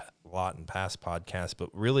lot in past podcasts, but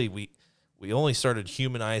really we only started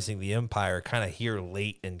humanizing the Empire kind of here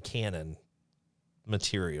late in canon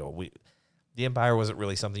material. The Empire wasn't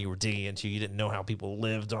really something you were digging into. You didn't know how people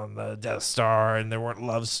lived on the Death Star, and there weren't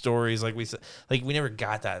love stories like we said. Like, we never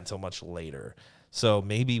got that until much later. So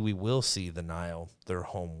maybe we will see the Nile, their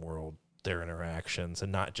home world, their interactions,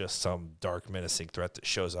 and not just some dark, menacing threat that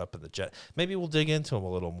shows up in the jet. Maybe we'll dig into them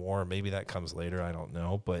a little more. Maybe that comes later. I don't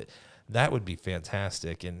know, but that would be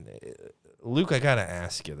fantastic. And Luke, I got to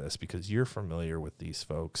ask you this because you're familiar with these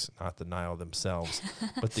folks, not the Nile themselves,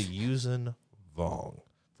 but the Yuuzhan Vong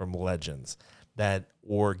from Legends, that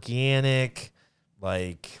organic,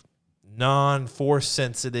 like non-force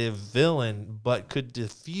sensitive villain, but could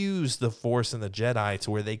diffuse the Force and the Jedi to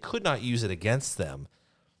where they could not use it against them.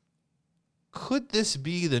 Could this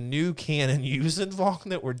be the new canon Yuuzhan Vong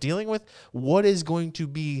that we're dealing with? What is going to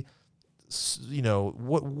be,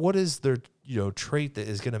 what is their trait that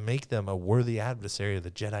is going to make them a worthy adversary of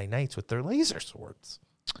the Jedi Knights with their laser swords?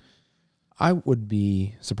 I would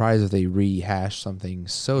be surprised if they rehash something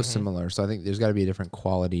so similar. So I think there's got to be a different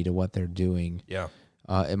quality to what they're doing. Yeah.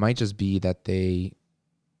 It might just be that they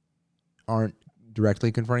aren't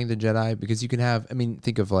directly confronting the Jedi, because you can have,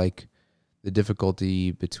 think of like the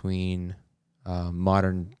difficulty between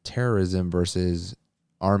modern terrorism versus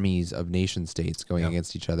armies of nation states going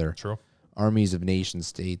against each other. True. Armies of nation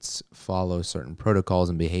states follow certain protocols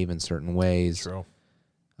and behave in certain ways. True.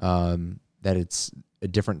 That it's a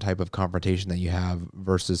different type of confrontation that you have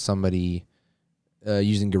versus somebody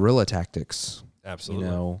using guerrilla tactics.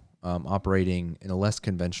 Absolutely. Operating in a less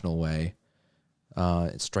conventional way,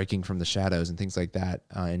 striking from the shadows and things like that,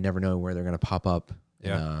 and never knowing where they're going to pop up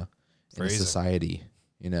in a society.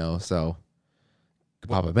 So could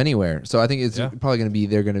pop up anywhere. So I think it's probably going to be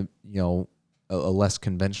they're going to a less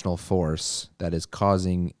conventional force that is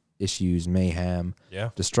causing issues, mayhem,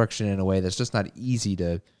 destruction in a way that's just not easy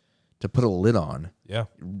to put a lid on. Yeah.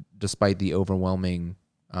 Despite the overwhelming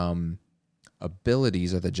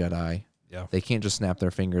abilities of the Jedi. Yeah. They can't just snap their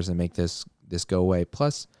fingers and make this go away.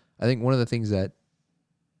 Plus, I think one of the things that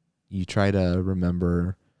you try to remember,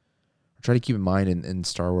 or try to keep in mind in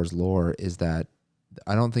Star Wars lore, is that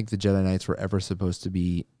I don't think the Jedi Knights were ever supposed to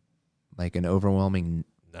be like an overwhelming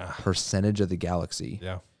percentage of the galaxy.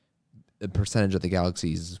 Yeah. A percentage of the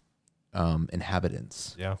galaxy's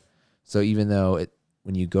inhabitants. Yeah. So even though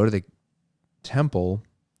when you go to the temple,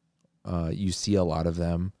 you see a lot of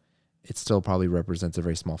them, it still probably represents a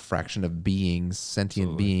very small fraction of beings,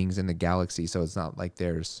 sentient beings in the galaxy. So it's not like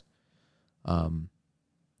there's,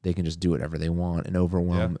 they can just do whatever they want and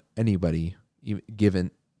overwhelm anybody, given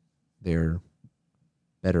their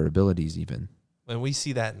better abilities even. And we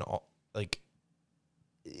see that in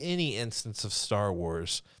any instance of Star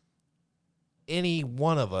Wars. any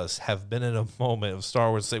one of us have been in a moment of Star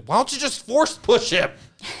Wars and say, why don't you just force push him?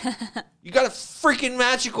 You got a freaking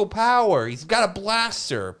magical power. He's got a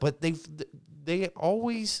blaster. But they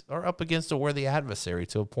always are up against a worthy adversary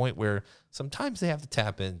to a point where sometimes they have to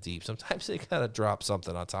tap in deep. Sometimes they got to drop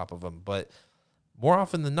something on top of them. But more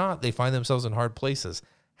often than not, they find themselves in hard places.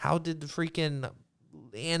 How did the freaking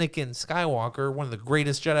Anakin Skywalker, one of the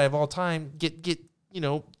greatest Jedi of all time, get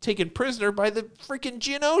taken prisoner by the freaking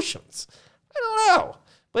Geonosians? I don't know,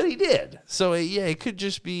 but he did. So yeah, it could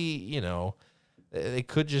just be, it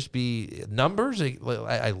could just be numbers.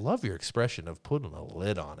 I love your expression of putting a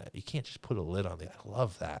lid on it. You can't just put a lid on it. I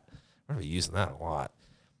love that. I'm going to be using that a lot.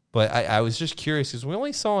 But I was just curious because we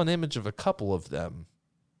only saw an image of a couple of them,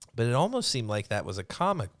 but it almost seemed like that was a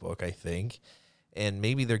comic book, I think. And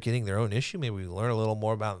maybe they're getting their own issue. Maybe we learn a little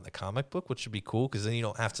more about it in the comic book, which should be cool because then you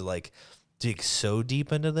don't have to dig so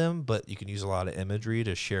deep into them, but you can use a lot of imagery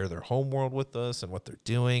to share their homeworld with us and what they're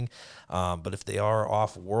doing. But if they are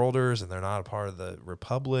off-worlders and they're not a part of the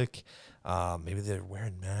Republic, maybe they're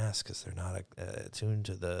wearing masks because they're not attuned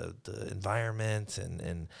to the environment,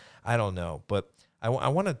 and I don't know. But I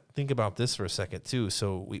want to think about this for a second too.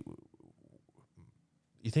 So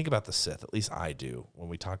you think about the Sith, at least I do, when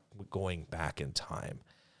we talk going back in time.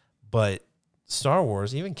 But Star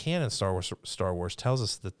Wars, even canon Star Wars tells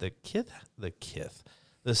us that the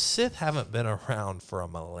Sith haven't been around for a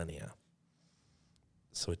millennia.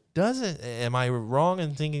 So it doesn't, am I wrong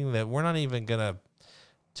in thinking that we're not even going to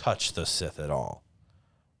touch the Sith at all?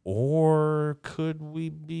 Or could we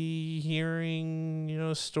be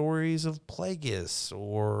hearing, stories of Plagueis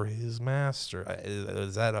or his master?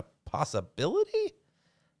 Is that a possibility?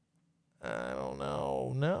 I don't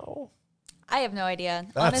know. No. I have no idea.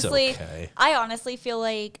 That's honestly, okay. I honestly feel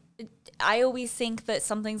like I always think that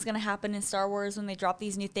something's going to happen in Star Wars when they drop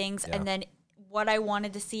these new things, and then what I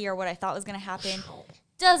wanted to see or what I thought was going to happen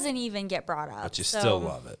doesn't even get brought up. But you still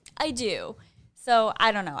love it. I do. So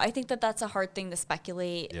I don't know. I think that that's a hard thing to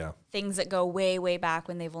speculate. Yeah. Things that go way, way back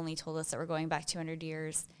when they've only told us that we're going back 200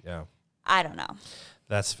 years. Yeah. I don't know.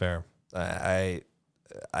 That's fair. I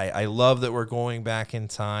love that we're going back in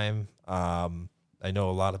time. I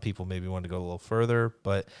know a lot of people maybe want to go a little further,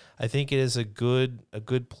 but I think it is a good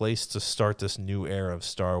place to start this new era of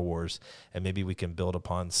Star Wars, and maybe we can build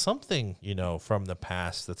upon something, from the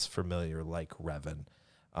past that's familiar, like Revan,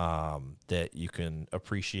 that you can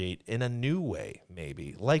appreciate in a new way,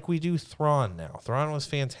 maybe, like we do Thrawn now. Thrawn was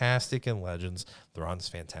fantastic in Legends. Thrawn's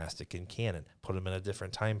fantastic in canon. Put him in a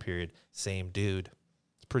different time period, same dude.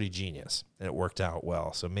 It's pretty genius, and it worked out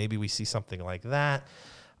well. So maybe we see something like that.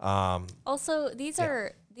 Also, these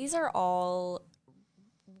are all,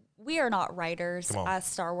 we are not writers as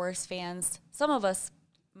Star Wars fans. Some of us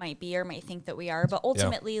might be or might think that we are, but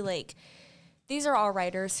ultimately, these are all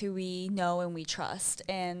writers who we know and we trust,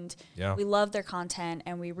 and we love their content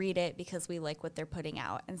and we read it because we like what they're putting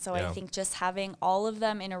out. And so I think just having all of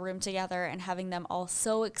them in a room together and having them all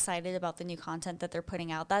so excited about the new content that they're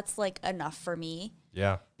putting out, that's enough for me.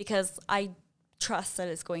 Yeah. Because I trust that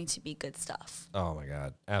it's going to be good stuff. Oh my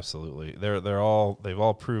God, absolutely. They've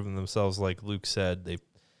all proven themselves. Like Luke said,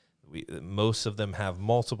 most of them have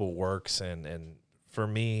multiple works, and for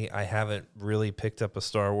me, I haven't really picked up a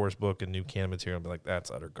Star Wars book and new canon material and be like, that's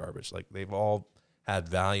utter garbage. Like, they've all had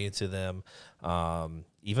value to them.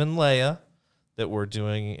 Even Leia, that we're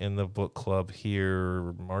doing in the book club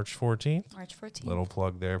here March 14th. March 14th. Little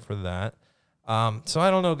plug there for that. So I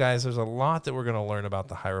don't know, guys. There's a lot that we're going to learn about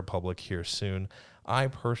the High Republic here soon. I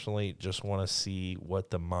personally just want to see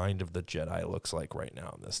what the mind of the Jedi looks like right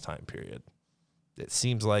now in this time period. It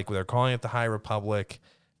seems like they're calling it the High Republic.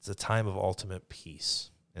 It's a time of ultimate peace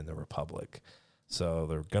in the Republic. So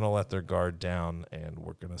they're going to let their guard down, and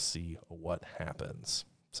we're going to see what happens.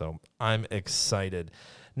 So I'm excited.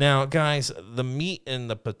 Now, guys, the meat and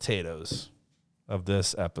the potatoes of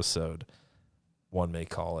this episode, one may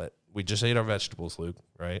call it. We just ate our vegetables, Luke,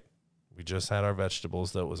 right? We just had our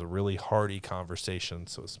vegetables. That was a really hearty conversation.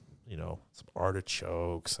 So it's, some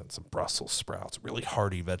artichokes and some Brussels sprouts, really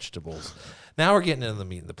hearty vegetables. Now we're getting into the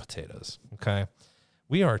meat and the potatoes, okay?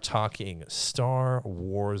 We are talking Star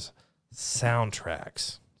Wars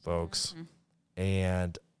soundtracks, folks. Mm-hmm.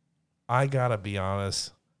 And I got to be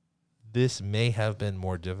honest, this may have been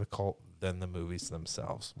more difficult than the movies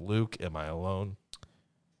themselves. Luke, am I alone?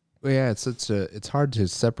 Well, yeah, it's hard to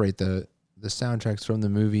separate the soundtracks from the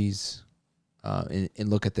movies and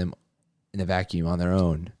look at them in a vacuum on their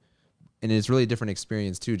own. And it's really a different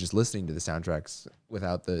experience, too, just listening to the soundtracks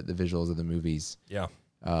without the visuals of the movies. Yeah.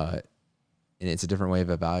 And it's a different way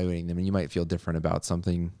of evaluating them. And you might feel different about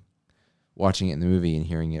something watching it in the movie and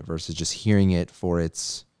hearing it versus just hearing it for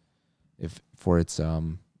its for its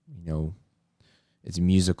its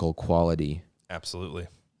musical quality. Absolutely.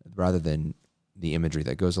 Rather than the imagery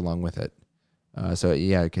that goes along with it. So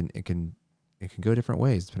yeah, it can go different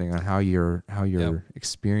ways depending on how you're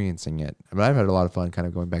experiencing it. But I've had a lot of fun kind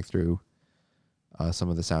of going back through some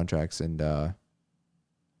of the soundtracks and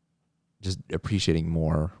just appreciating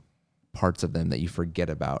more parts of them that you forget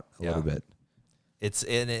about a little bit.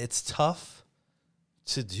 It's tough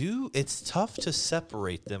to do. It's tough to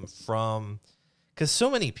separate them from, because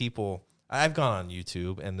so many people. I've gone on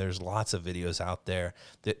YouTube and there's lots of videos out there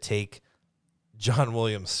that take John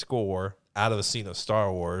Williams' score out of a scene of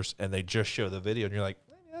Star Wars and they just show the video and you're like,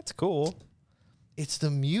 that's cool. It's the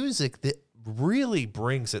music that really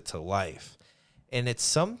brings it to life. And it's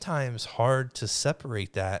sometimes hard to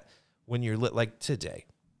separate that when you're like today,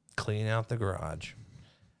 cleaning out the garage,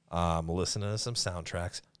 listening to some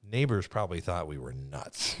soundtracks. Neighbors probably thought we were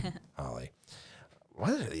nuts, Holly.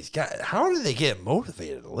 What are these guys? How do they get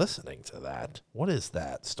motivated listening to that? What is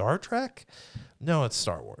that? Star Trek? No, it's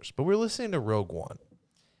Star Wars. But we're listening to Rogue One.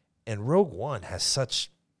 And Rogue One has such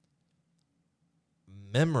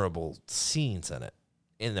memorable scenes in it.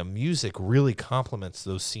 And the music really complements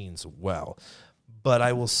those scenes well. But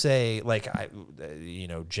I will say, like,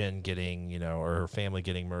 Jen getting, or her family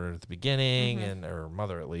getting murdered at the beginning, and her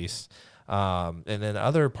mother at least. And then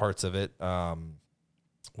other parts of it,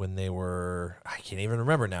 when they were, I can't even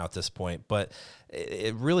remember now at this point, but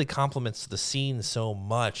it really complements the scene so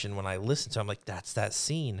much. And when I listen to it, I'm like, that's that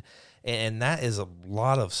scene. And that is a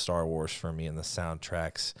lot of Star Wars for me in the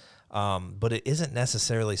soundtracks. But it isn't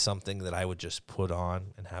necessarily something that I would just put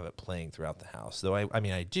on and have it playing throughout the house. Though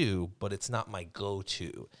I do, but it's not my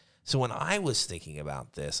go-to. So when I was thinking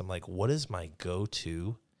about this, I'm like, what is my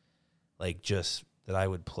go-to? Like, just that I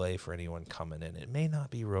would play for anyone coming in. It may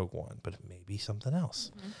not be Rogue One, but it may be something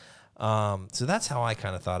else. So that's how I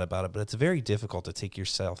kind of thought about it. But it's very difficult to take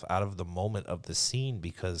yourself out of the moment of the scene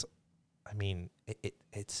because, I mean,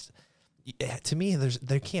 it's to me,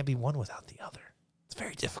 there can't be one without the other. It's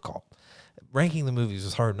very difficult. Ranking the movies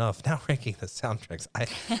is hard enough. Now ranking the soundtracks,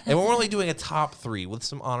 and we're only doing a top 3 with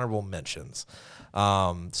some honorable mentions.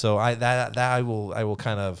 So I will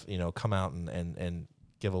kind of come out and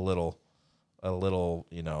give a little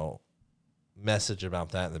message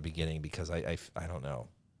about that in the beginning because I don't know,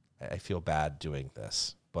 I feel bad doing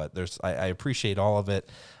this, but I appreciate all of it,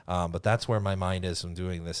 but that's where my mind is when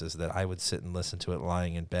doing this, is that I would sit and listen to it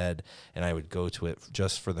lying in bed and I would go to it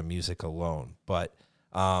just for the music alone. But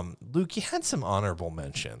Luke, you had some honorable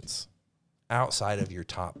mentions outside of your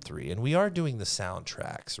top 3, and we are doing the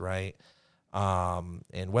soundtracks, right?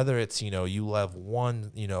 And whether it's, you love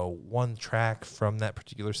one track from that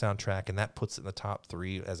particular soundtrack and that puts it in the top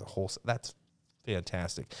 3 as a whole, that's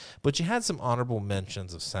fantastic. But you had some honorable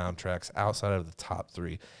mentions of soundtracks outside of the top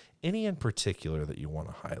 3. Any in particular that you want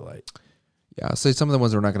to highlight? Yeah, I'll say some of the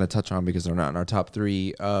ones we're not going to touch on because they're not in our top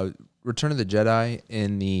 3. Return of the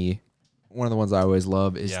Jedi one of the ones I always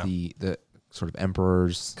love is the sort of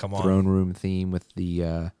Emperor's throne room theme with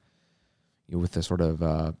the with the sort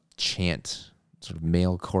of chant, sort of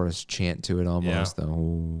male chorus chant to it almost.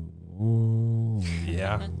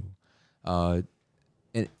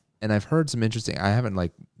 And I've heard some interesting. I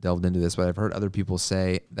haven't delved into this, but I've heard other people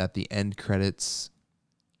say that the end credits,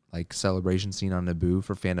 celebration scene on Naboo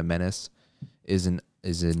for Phantom Menace, is an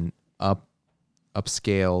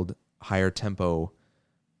upscaled, higher tempo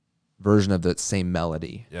version of the same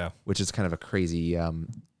melody. Yeah, which is kind of a crazy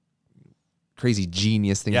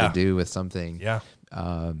genius thing to do with something. Yeah.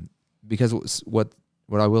 Because what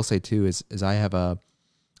I will say too is I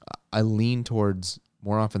lean towards,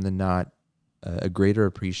 more often than not, a greater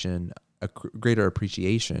appreciation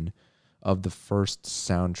of the first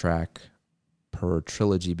soundtrack per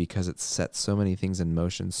trilogy because it sets so many things in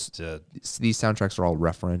motion. These soundtracks are all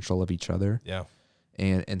referential of each other. Yeah.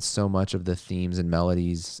 And so much of the themes and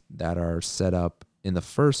melodies that are set up in the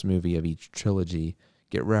first movie of each trilogy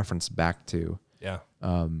get referenced back to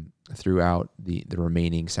throughout the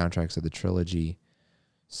remaining soundtracks of the trilogy.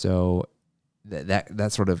 So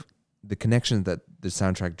that sort of the connection that the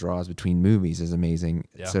soundtrack draws between movies is amazing.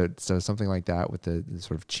 Yeah. So something like that with the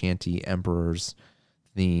sort of chanty Emperor's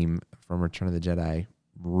theme from Return of the Jedi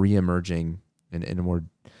reemerging in a more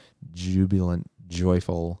jubilant,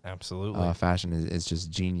 joyful fashion is just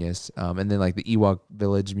genius. And then the Ewok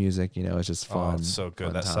Village music, it's just fun. Oh, it's so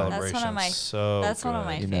good. That celebration. That's one of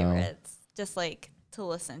my favorites. Just to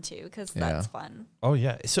listen to because that's fun. Oh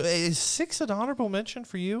yeah. So is 6 an honorable mention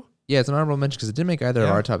for you? Yeah, it's an honorable mention because it didn't make either of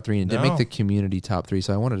our top 3 and didn't make the community top 3.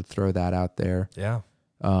 So I wanted to throw that out there. Yeah.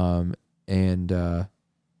 And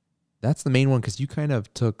that's the main one because you kind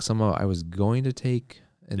of took some of I was going to take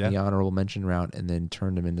in the honorable mention route and then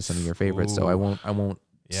turned them into some of your favorites. So I won't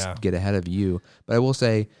get ahead of you. But I will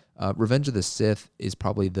say Revenge of the Sith is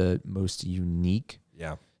probably the most unique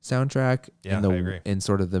soundtrack and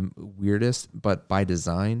sort of the weirdest, but by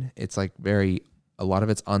design, it's like a lot of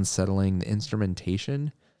it's unsettling. The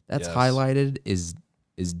instrumentation that's highlighted is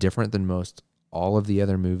different than most all of the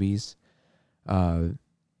other movies.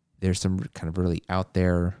 There's some kind of really out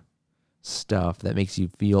there stuff that makes you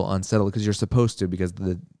feel unsettled because you're supposed to, because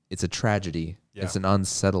it's a tragedy. Yeah. It's an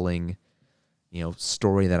unsettling,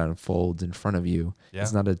 story that unfolds in front of you. Yeah.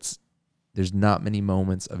 There's not many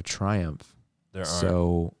moments of triumph. There are.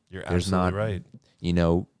 So you're there's absolutely not, right.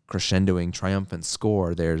 Crescendoing triumphant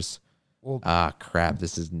score. There's crap,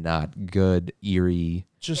 this is not good, eerie.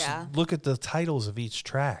 Just look at the titles of each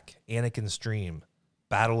track. Anakin's Dream,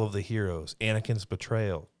 Battle of the Heroes, Anakin's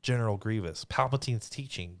Betrayal, General Grievous, Palpatine's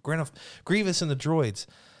Teaching, Grievous and the Droids,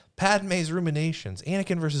 Padme's Ruminations,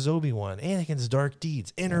 Anakin versus Obi-Wan, Anakin's Dark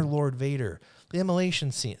Deeds, Inner Lord Vader, the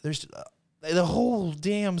Immolation Scene. There's the whole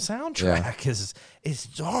damn soundtrack is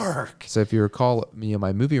dark. So if you recall,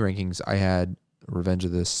 my movie rankings, I had Revenge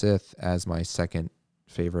of the Sith as my second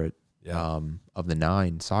favorite of the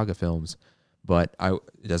 9 saga films, but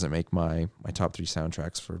it doesn't make my top 3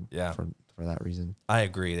 soundtracks for that reason. I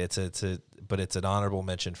agree. But it's an honorable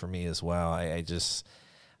mention for me as well. I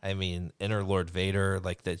mean, Inner Lord Vader,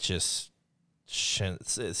 like that just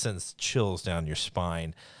sends chills down your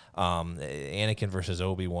spine. Anakin versus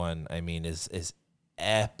Obi-Wan, I mean, is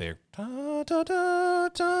epic. Because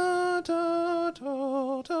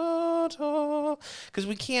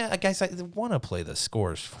we can't, guys, I want to play the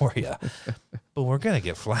scores for you, but we're going to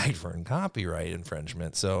get flagged for copyright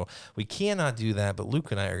infringement. So we cannot do that, but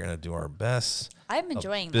Luke and I are going to do our best. I'm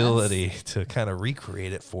enjoying ability to kind of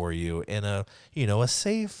recreate it for you in a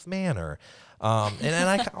safe manner. And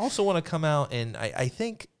I also want to come out and I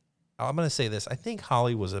think, I'm going to say this, I think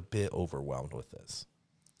Holly was a bit overwhelmed with this.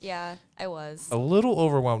 Yeah, I was. A little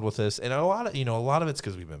overwhelmed with this. And a lot of it's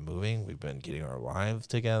because we've been moving. We've been getting our lives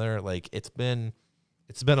together. Like, it's been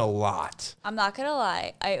a lot. I'm not going to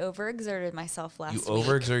lie. I overexerted myself last week. You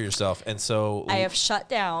overexert yourself. And so I have shut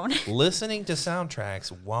down. Listening to soundtracks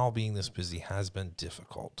while being this busy has been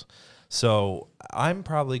difficult. So I'm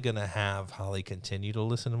probably going to have Holly continue to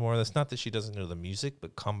listen to more of this. Not that she doesn't know the music,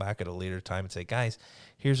 but come back at a later time and say, guys,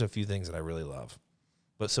 here's a few things that I really love.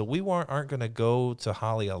 But so we aren't going to go to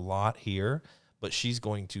Holly a lot here, but she's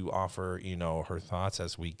going to offer, her thoughts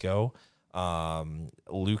as we go.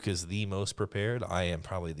 Luke is the most prepared. I am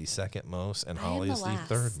probably the second most, and Holly is the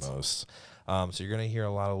third most. So you're going to hear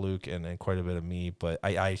a lot of Luke and quite a bit of me, but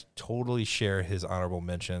I totally share his honorable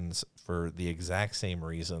mentions for the exact same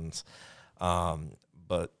reasons. And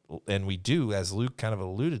we do, as Luke kind of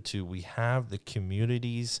alluded to, we have the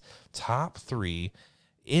community's top 3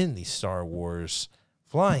 in the Star Wars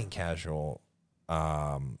Flying Casual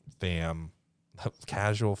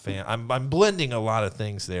Casual Fam. I'm blending a lot of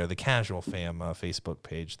things there. The Casual Fam Facebook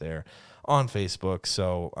page there on Facebook.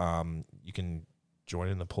 So you can join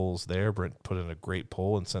in the polls there. Brent put in a great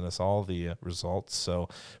poll and sent us all the results. So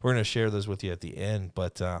we're going to share those with you at the end.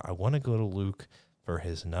 But I want to go to Luke for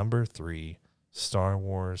his number 3 Star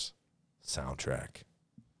Wars soundtrack.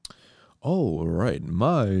 All right,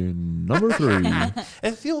 my number 3.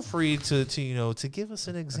 And feel free to give us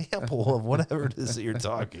an example of whatever it is that you're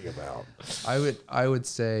talking about. I would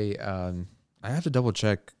say I have to double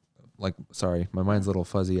check. Like, sorry, my mind's a little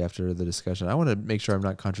fuzzy after the discussion. I want to make sure I'm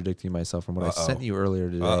not contradicting myself from what I sent you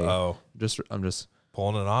earlier today. I'm just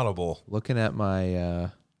pulling an audible. Looking at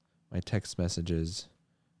my my text messages.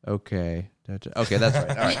 Okay, that's right. All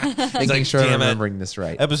right, making sure I'm remembering this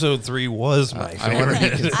right. Episode 3 was my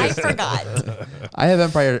favorite. I forgot. I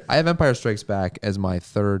have Empire Strikes Back as my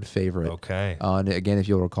 3rd favorite. Okay. And again, if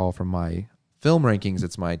you'll recall from my film rankings,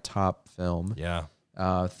 it's my top film. Yeah.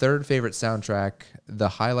 3rd favorite soundtrack. The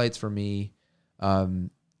highlights for me, the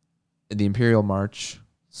Imperial March,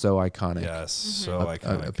 so iconic. Yes, so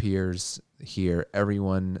iconic. Appears here.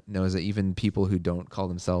 Everyone knows that. Even people who don't call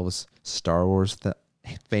themselves Star Wars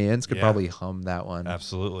fans could probably hum that one.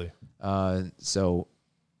 Absolutely. So,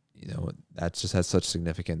 that just has such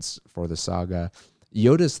significance for the saga.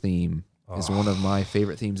 Yoda's theme is one of my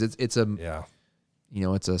favorite themes. It's a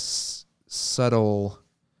subtle,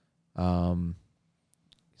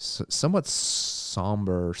 somewhat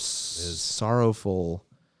somber, sorrowful,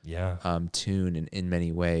 tune in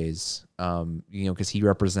many ways. Because he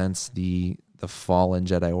represents the fallen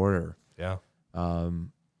Jedi Order. Yeah.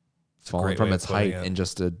 Falling from its height and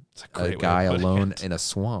just a guy alone in a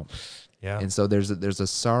swamp. Yeah. And so there's a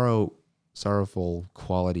sorrowful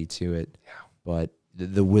quality to it. Yeah. But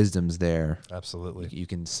the wisdom's there. Absolutely. You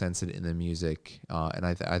can sense it in the music, and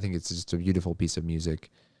I think it's just a beautiful piece of music.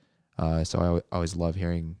 So I always love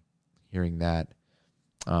hearing that.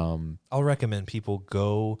 I'll recommend people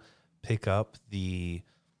go pick up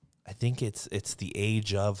I think it's the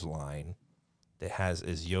Age of line that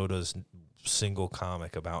is Yoda's single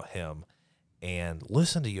comic about him, and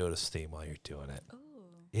listen to Yoda's theme while you're doing it. Ooh.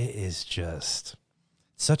 It is just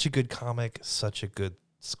such a good comic, such a good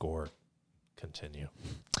score. Continue.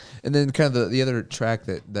 And then kind of the other track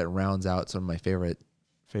that rounds out some of my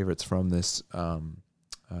favorites from this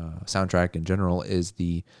soundtrack in general is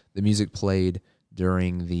the music played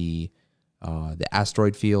during the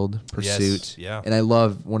asteroid field pursuit. Yes, yeah. And I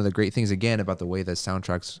love one of the great things again about the way the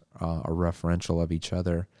soundtracks are referential of each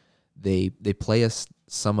other. They play us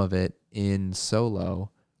some of it in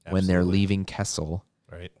Solo. Absolutely. When they're leaving Kessel.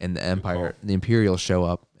 Right. And the Imperials show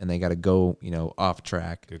up and they got to go, off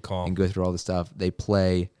track. Good call. And go through all the stuff. They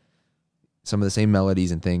play some of the same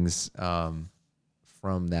melodies and things from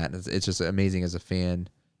that. It's just amazing as a fan.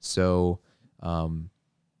 So,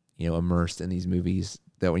 immersed in these movies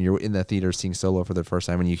that when you're in the theater seeing Solo for the first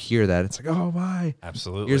time and you hear that, it's like, oh my.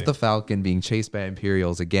 Absolutely. Here's the Falcon being chased by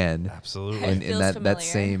Imperials again. Absolutely. And that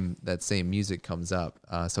same music comes up.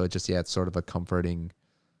 So it's sort of a comforting,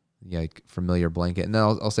 familiar blanket. And then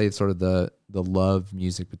I'll say it's sort of the love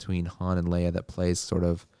music between Han and Leia that plays sort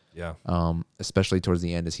of, especially towards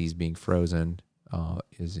the end as he's being frozen,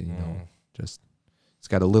 just it's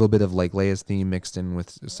got a little bit of like Leia's theme mixed in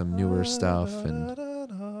with some newer stuff and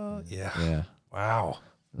yeah. Wow.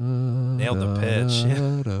 Nailed the pitch.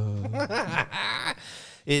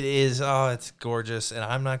 It is. Oh, it's gorgeous. And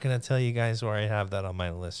I'm not going to tell you guys where I have that on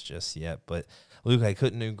my list just yet. But, Luke, I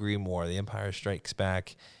couldn't agree more. The Empire Strikes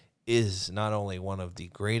Back is not only one of the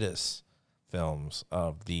greatest films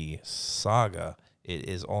of the saga, it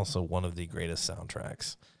is also one of the greatest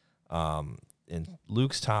soundtracks. In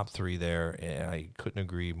Luke's top three there, and I couldn't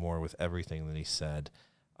agree more with everything that he said.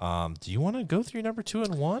 Do you want to go through number 2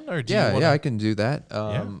 and 1? Or I can do that.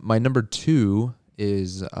 My number 2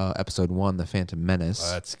 is episode 1, The Phantom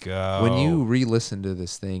Menace. Let's go. When you re-listen to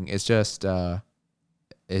this thing, it's just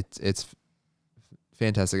it's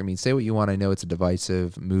fantastic. I mean, say what you want. I know it's a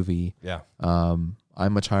divisive movie. Yeah. I'm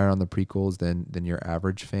much higher on the prequels than your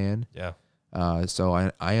average fan. Yeah. So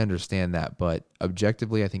I understand that, but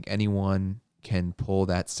objectively, I think anyone can pull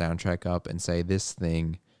that soundtrack up and say this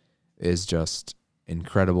thing is just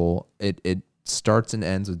incredible. It starts and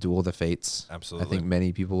ends with Duel of the Fates. Absolutely. I think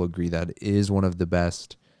many people agree that it is one of the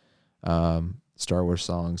best Star Wars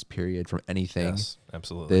songs, period, from anything. Yes,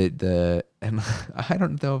 absolutely. And I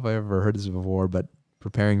don't know if I ever heard this before, but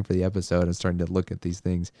preparing for the episode and starting to look at these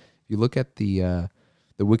things. If you look at the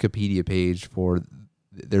Wikipedia page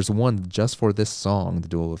there's one just for this song, The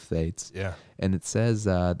Duel of Fates. Yeah. And it says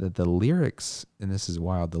that the lyrics, and this is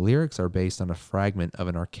wild, the lyrics are based on a fragment of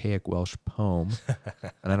an archaic Welsh poem.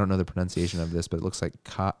 And I don't know the pronunciation of this, but it looks like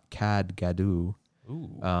Cad Gadw.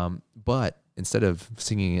 But instead of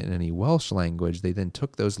singing it in any Welsh language, they then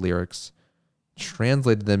took those lyrics,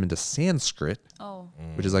 translated them into Sanskrit,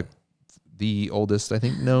 which is like the oldest, I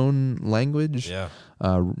think, known language. Yeah.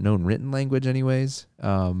 Known written language anyways.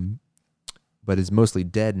 But is mostly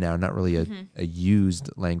dead now, not really a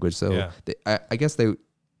used language. So I guess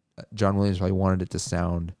John Williams probably wanted it to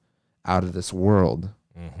sound out of this world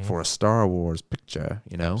for a Star Wars picture,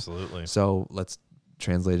 Absolutely. So let's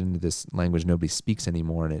translate it into this language nobody speaks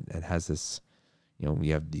anymore, and it has this, we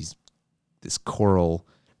have this choral,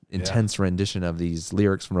 intense rendition of these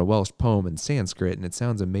lyrics from a Welsh poem in Sanskrit, and it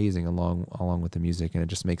sounds amazing along with the music, and it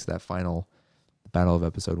just makes that final battle of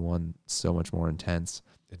episode 1 so much more intense.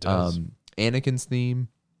 It does. Anakin's theme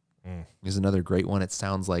is another great one. It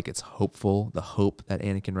sounds like it's hopeful, the hope that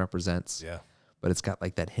Anakin represents. Yeah. But it's got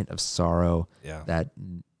like that hint of sorrow that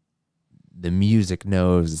the music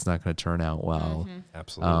knows it's not going to turn out well.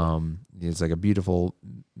 Absolutely. It's like a beautiful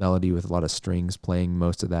melody with a lot of strings playing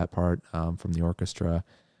most of that part from the orchestra.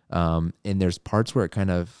 And there's parts where it kind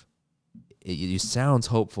of it sounds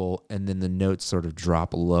hopeful, and then the notes sort of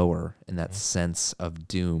drop lower in that sense of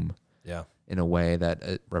doom. Yeah. In a way that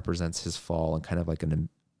it represents his fall and kind of like a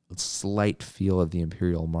slight feel of the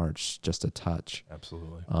Imperial March, just a touch.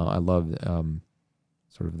 Absolutely. I love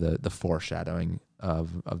sort of the foreshadowing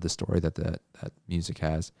of the story that music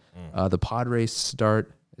has. The pod race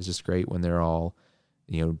start is just great when they're all,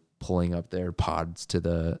 pulling up their pods to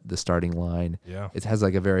the starting line. Yeah. It has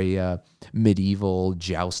like a very medieval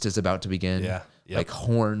joust is about to begin. Yeah. Yep. Like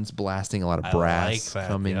horns blasting, a lot of brass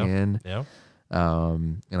coming in. Yeah.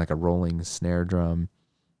 And like a rolling snare drum.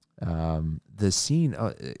 The scene,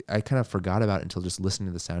 I kind of forgot about it until just listening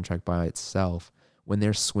to the soundtrack by itself. when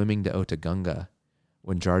they're swimming to Otogunga,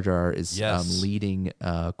 when Jar Jar is leading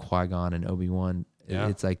Qui-Gon and Obi-Wan,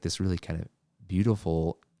 it's like this really kind of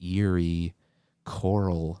beautiful, eerie,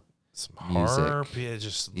 choral music. Harp,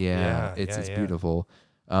 it's beautiful.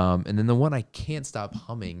 And then the one I can't stop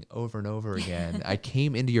humming over and over again. I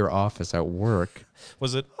came into your office at work.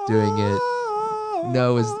 Was it doing it?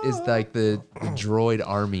 No, is like the droid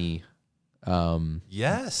army.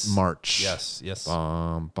 March. Yes.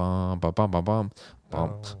 Bum bum bum bum bum bum.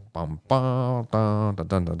 Bum, bum, bum, dun, dun,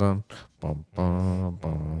 dun, dun, bum, bum,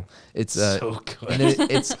 bum. It's so good. And then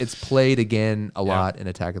it's played again a lot in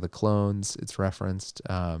Attack of the Clones. It's referenced.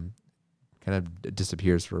 Kind of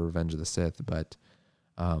disappears for Revenge of the Sith, but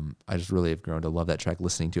I just really have grown to love that track.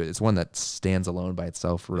 Listening to it, it's one that stands alone by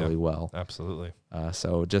itself really well. Absolutely.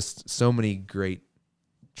 So just so many great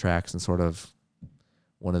tracks and sort of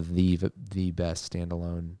one of the best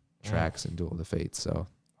standalone tracks in Duel of the Fates. So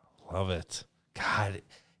love it. God,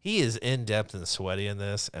 he is in-depth and sweaty in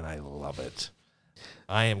this, and I love it.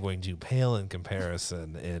 I am going to pale in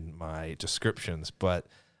comparison in my descriptions, but...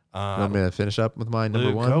 you want me to finish up with my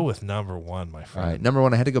number one? Go with number one, my friend. All right, number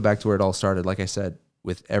one, I had to go back to where it all started. Like I said,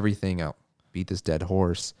 with everything out, Beat This Dead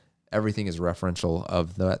Horse, everything is referential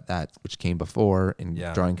of that which came before and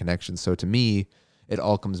drawing connections. So to me, it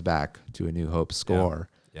all comes back to A New Hope score.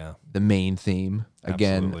 Yeah. The main theme.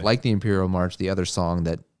 Again, Absolutely. Like the Imperial March, the other song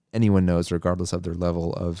that anyone knows, regardless of their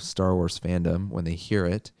level of Star Wars fandom, when they hear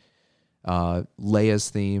it. Leia's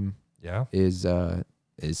theme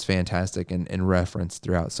is fantastic and referenced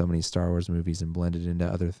throughout so many Star Wars movies and blended into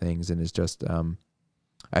other things. And it's just,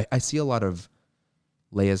 I see a lot of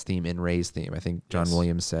Leia's theme in Rey's theme. I think John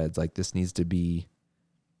Williams said, like, this needs to be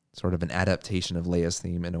sort of an adaptation of Leia's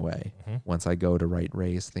theme in a way. Mm-hmm. Once I go to write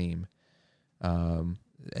Rey's theme,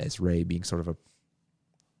 as Rey being sort of a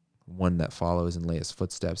one that follows in Leia's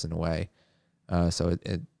footsteps in a way. So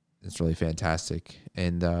it's really fantastic.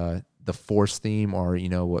 And the Force theme, or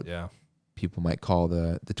what people might call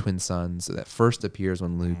the twin suns, that first appears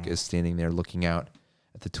when Luke is standing there looking out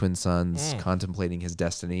at the twin suns, contemplating his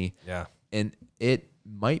destiny. Yeah. And it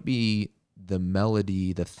might be the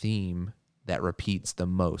melody, the theme that repeats the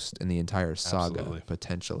most in the entire saga,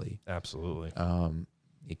 potentially. Absolutely.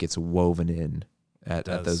 It gets woven in at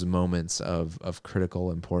those moments of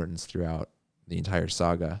critical importance throughout the entire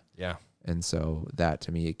saga. Yeah. And so that,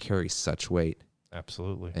 to me, it carries such weight.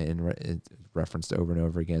 Absolutely. And it's referenced over and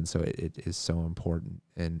over again. So it is so important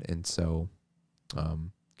and so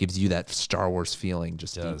gives you that Star Wars feeling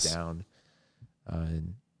just deep down.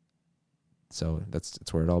 And so that's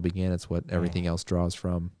where it all began. It's what everything else draws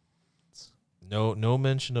from. No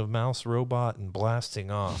mention of mouse robot and blasting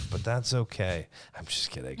off, but that's okay. I'm just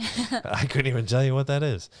kidding. I couldn't even tell you what that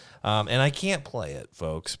is. And I can't play it,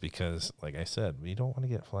 folks, because, like I said, we don't want to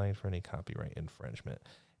get flagged for any copyright infringement.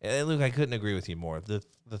 And Luke, I couldn't agree with you more. The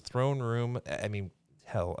throne room, I mean,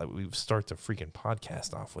 hell, we start the freaking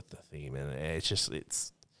podcast off with the theme, and it's just,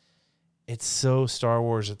 it's so Star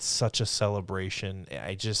Wars. It's such a celebration.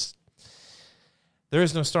 There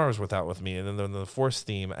is no Star Wars without with me. And then the Force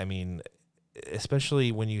theme, I mean,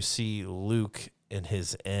 especially when you see Luke in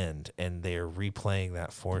his end and they're replaying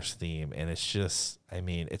that Force theme, and it's just, I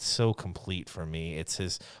mean, it's so complete for me. It's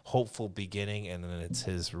his hopeful beginning, and then it's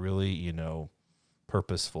his really,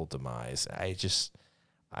 purposeful demise.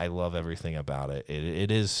 I love everything about it.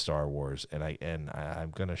 It is Star Wars, and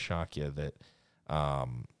I'm gonna shock you that I'll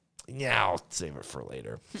save it for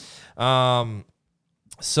later.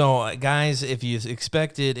 So, guys, if you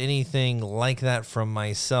expected anything like that from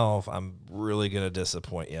myself, I'm really going to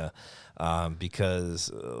disappoint you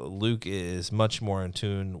because Luke is much more in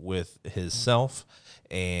tune with his self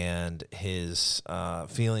and his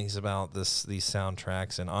feelings about these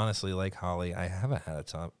soundtracks. And honestly, like Holly, I haven't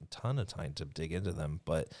had a ton of time to dig into them,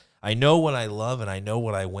 but I know what I love, and I know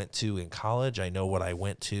what I went to in college. I know what I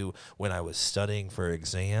went to when I was studying for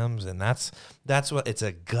exams, and that's what it's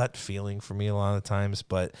a gut feeling for me a lot of times.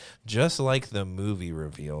 But just like the movie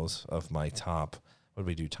reveals of my top, what did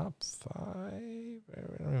we do? Top 5? I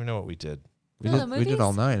don't even know what we did. We did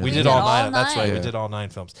all 9. We did all 9. That's right. Yeah. We did all 9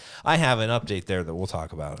 films. I have an update there that we'll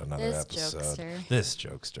talk about in another episode. This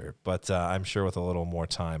jokester. But I'm sure with a little more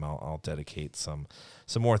time, I'll dedicate some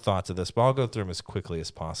more thought to this. But I'll go through them as quickly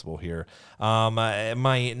as possible here.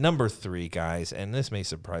 My number 3, guys, and this may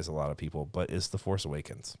surprise a lot of people, but is The Force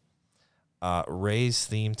Awakens. Rey's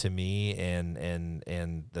theme to me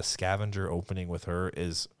and the Scavenger opening with her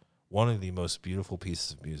is one of the most beautiful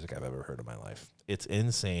pieces of music I've ever heard in my life. It's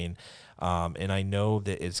insane. And I know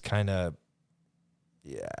that it's it kind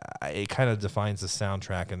of defines the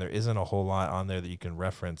soundtrack, and there isn't a whole lot on there that you can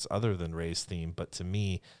reference other than Rey's theme. But to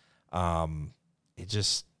me,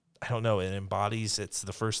 I don't know. It embodies. It's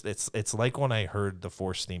the first. It's like when I heard the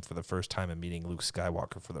Force theme for the first time and meeting Luke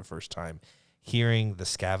Skywalker for the first time, hearing the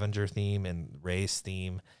Scavenger theme and Rey's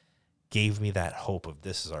theme gave me that hope of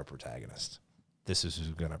this is our protagonist. This is who's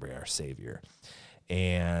going to be our savior.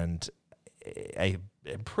 And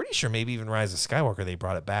I'm pretty sure maybe even Rise of Skywalker they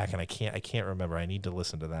brought it back, and I can't remember. I need to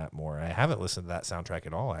listen to that more. I haven't listened to that soundtrack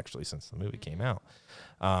at all actually since the movie came out.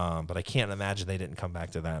 But I can't imagine they didn't come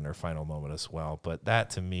back to that in their final moment as well. But that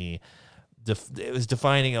to me, it was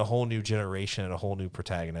defining a whole new generation and a whole new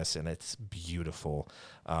protagonist, and it's beautiful,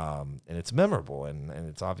 and it's memorable, and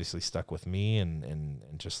it's obviously stuck with me, and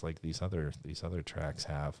just like these other tracks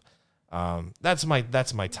have. That's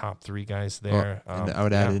my top 3 guys there. And I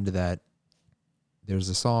would add into that. There's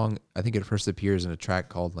a song, I think it first appears in a track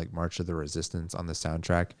called like March of the Resistance on the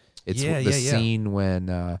soundtrack. It's the scene when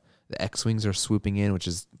the X-Wings are swooping in, which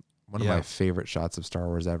is one of my favorite shots of Star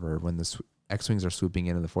Wars ever, when the X-Wings are swooping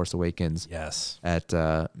in The Force Awakens at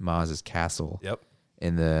Maz's castle. Yep.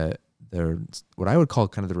 And the what I would call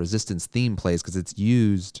kind of the Resistance theme plays, because it's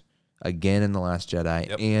used again in The Last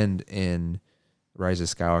Jedi and in Rise of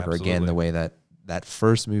Skywalker. Absolutely. Again, the way that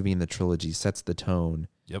first movie in the trilogy sets the tone.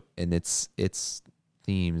 Yep. And its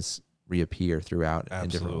themes reappear throughout in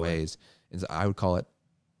different ways. And so I would call it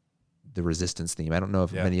the Resistance theme. I don't know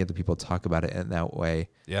if many other people talk about it in that way.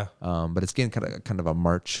 Yeah. But it's getting kind of a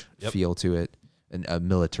march feel to it, and a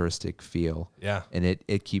militaristic feel. Yeah. And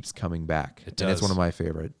it keeps coming back. It does. And it's one of my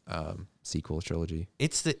favorite sequel trilogy.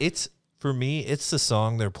 For me, it's the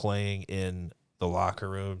song they're playing in the locker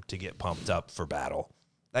room to get pumped up for battle.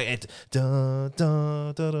 Like it, dun,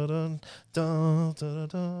 dun, dun, dun, dun, dun, dun,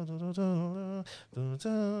 dun,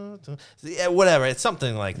 dun, dun. Yeah, whatever. It's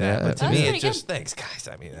something like that. But to me, it just thanks, guys.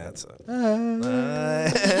 I mean, that's thank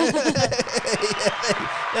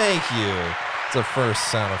you. It's a first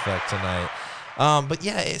sound effect tonight. But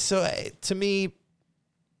yeah, so to me,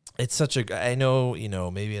 it's such a. I know,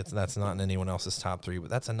 maybe that's not in anyone else's top 3, but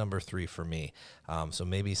that's a number 3 for me. So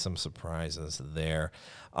maybe some surprises there.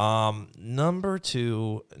 Number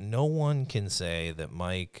 2, no one can say that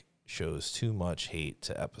Mike shows too much hate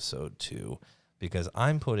to episode 2, because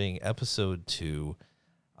I'm putting episode 2,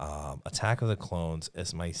 Attack of the Clones,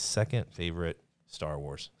 as my second favorite Star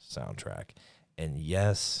Wars soundtrack. And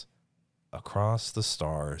yes, Across the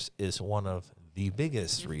Stars is one of the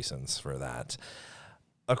biggest reasons for that.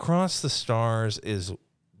 Across the Stars is,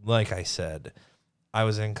 like I said, I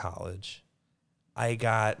was in college. I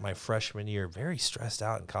got my freshman year very stressed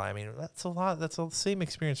out in college. I mean, that's a lot. That's the same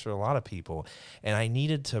experience for a lot of people. And I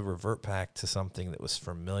needed to revert back to something that was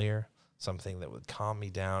familiar, something that would calm me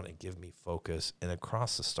down and give me focus. And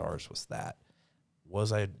Across the Stars was that.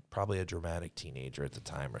 Was I probably a dramatic teenager at the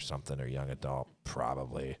time or something, or young adult?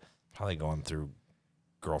 Probably going through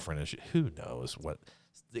girlfriend issue. Who knows what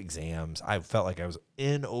exams. I felt like I was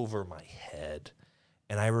in over my head,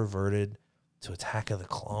 and I reverted to Attack of the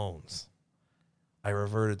Clones. I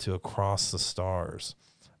reverted to Across the Stars.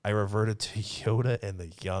 I reverted to Yoda and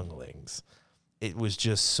the Younglings. It was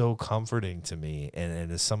just so comforting to me, and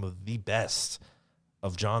it is some of the best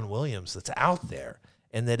of John Williams that's out there,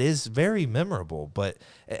 and that is very memorable. But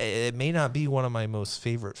it may not be one of my most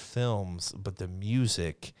favorite films, but the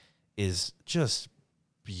music is just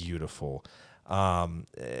beautiful.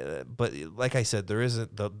 But like I said, there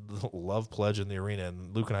isn't the love pledge in the arena,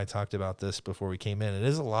 and Luke and I talked about this before we came in. It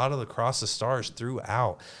is a lot of the Across the Stars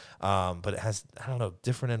throughout, but it has, I don't know,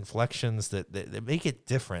 different inflections that make it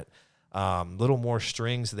different. Little more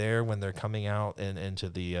strings there when they're coming out and into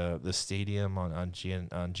the stadium on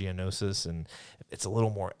Geonosis, and it's a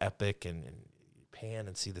little more epic, and pan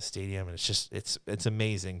and see the stadium, and it's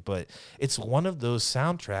amazing. But it's one of those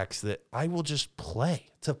soundtracks that I will just play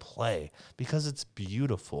because it's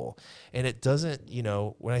beautiful. And it doesn't,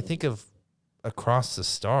 when I think of Across the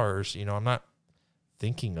Stars, I'm not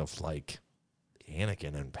thinking of like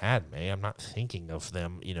Anakin and Padme. I'm not thinking of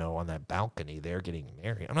them, on that balcony there getting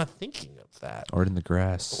married. I'm not thinking of that. Or in the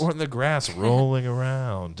grass rolling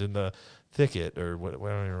around in the thicket, or what, I don't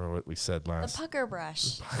remember what we said last. The pucker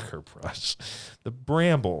brush. The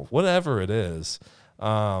bramble, whatever it is.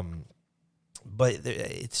 But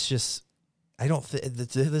it's just, I don't think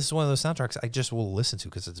this is one of those soundtracks I just will listen to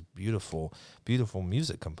because it's beautiful, beautiful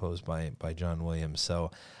music composed by John Williams.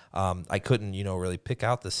 So I couldn't, really pick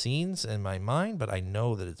out the scenes in my mind, but I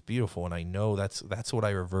know that it's beautiful, and I know that's what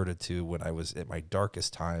I reverted to when I was at my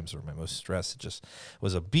darkest times or my most stressed. It just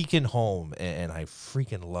was a beacon home, and I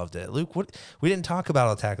freaking loved it. Luke, we didn't talk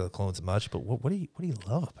about Attack of the Clones much, but what do you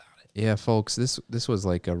love about it? Yeah, folks, this was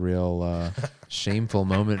like a real shameful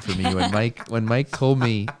moment for me when Mike told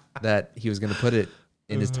me that he was going to put it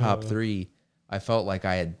in his top 3. I felt like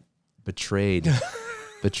I had betrayed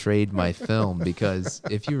my film, because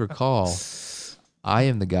if you recall, I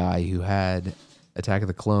am the guy who had Attack of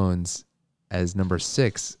the Clones as number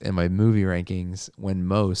 6 in my movie rankings when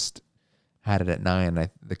most had it at 9.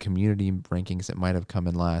 The community rankings, it might have come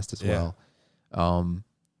in last as well.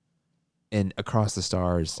 And Across the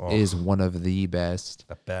Stars is one of the best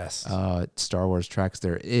Star Wars tracks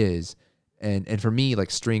there is. And for me, like,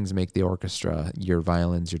 strings make the orchestra, your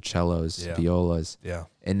violins, your cellos, violas. Yeah.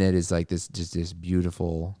 And it is like this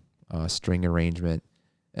beautiful string arrangement,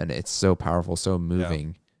 and it's so powerful, so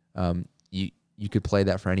moving. You could play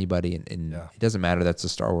that for anybody, and it doesn't matter. That's a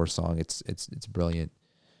Star Wars song. It's brilliant.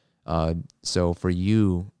 So for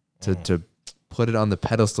you to put it on the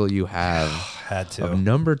pedestal you have had to of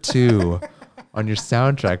number 2 on your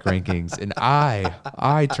soundtrack rankings, and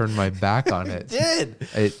I turned my back on it.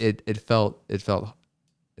 It felt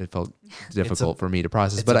difficult for me to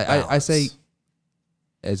process. But I say,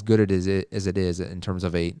 as good as it is in terms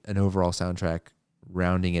of an overall soundtrack,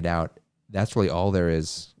 rounding it out, that's really all there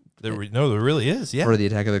is. There really is. Yeah, for the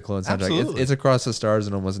Attack of the Clones soundtrack, it's Across the Stars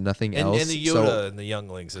and almost nothing else. And the Yoda and the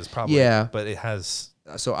Younglings is probably but it has.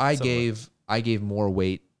 So I gave more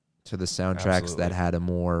weight to the soundtracks that had a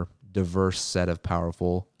more diverse set of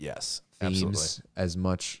powerful themes, as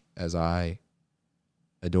much as I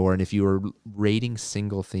adore. And if you were rating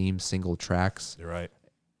single themes, single tracks, you're right,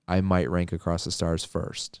 I might rank Across the Stars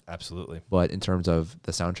first. Absolutely. But in terms of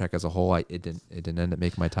the soundtrack as a whole, it didn't end up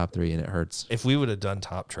making my top 3, and it hurts. If we would have done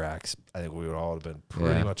top tracks, I think we would all have been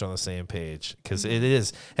pretty much on the same page, because it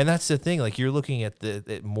is. And that's the thing. Like, you're looking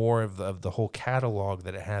at more of the whole catalog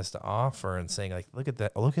that it has to offer and saying, like, look at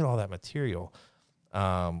that. Look at all that material,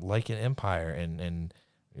 like in Empire. And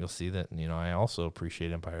you'll see that, I also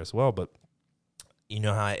appreciate Empire as well. But you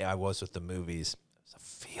know how I was with the movies. It's a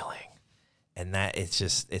feeling. And that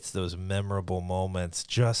it's those memorable moments,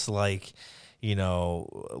 just like,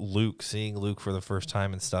 seeing Luke for the first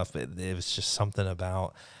time and stuff. It was just something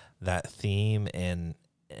about that theme, and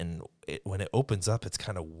when it opens up, it's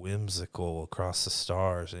kind of whimsical, Across the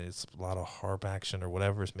Stars, and it's a lot of harp action or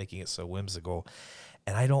whatever is making it so whimsical.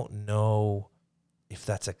 And I don't know if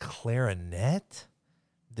that's a clarinet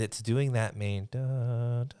that's doing that main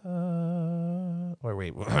da, da, or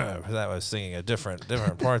wait, that was singing a different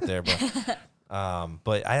part there, but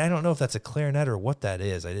I don't know if that's a clarinet or what that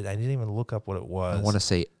is. I didn't even look up what it was. I want to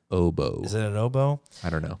say oboe. Is it an oboe? I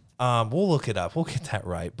don't know. We'll look it up. We'll get that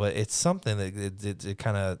right. But it's something that it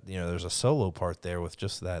kind of, there's a solo part there with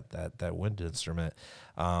just that wind instrument.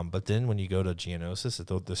 But then when you go to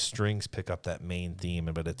Geonosis, the strings pick up that main theme,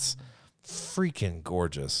 but it's freaking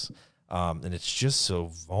gorgeous. And it's just so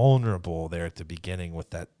vulnerable there at the beginning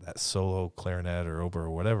with that solo clarinet or oboe or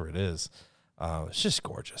whatever it is. It's just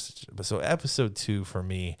gorgeous. So episode 2 for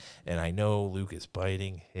me, and I know Luke is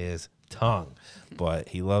biting his tongue, but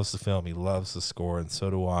he loves the film. He loves the score, and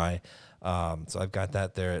so do I. So I've got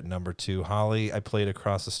that there at number 2. Holly, I played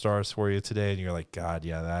Across the Stars for you today, and you're like, God,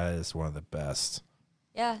 yeah, that is one of the best.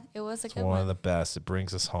 Yeah, it was a good one. One of the best. It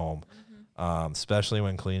brings us home, especially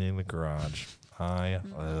when cleaning the garage. I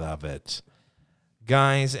love it.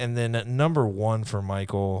 Guys, and then number 1 for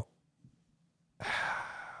Michael,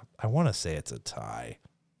 I want to say it's a tie.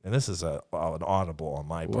 And this is an audible on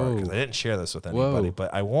my part, because I didn't share this with anybody.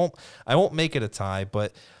 But I won't make it a tie,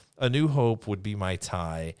 but A New Hope would be my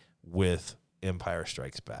tie with Empire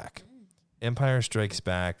Strikes Back. Empire Strikes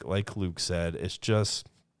Back, like Luke said, is just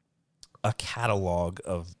a catalog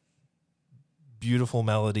of beautiful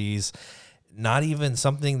melodies, not even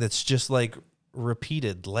something that's just like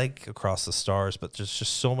repeated like Across the Stars, but there's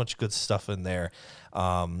just so much good stuff in there.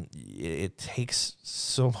 It takes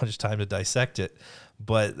so much time to dissect it,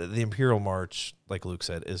 but the Imperial March, like Luke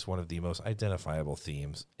said, is one of the most identifiable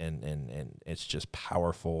themes, and it's just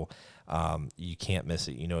powerful. You can't miss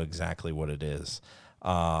it. You know exactly what it is.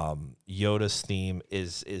 Yoda's theme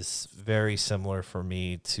is very similar for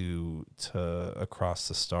me to Across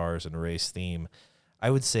the Stars and Rey's theme. I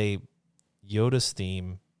would say Yoda's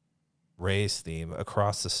theme, Rey's theme,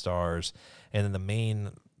 Across the Stars, and then the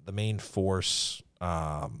main force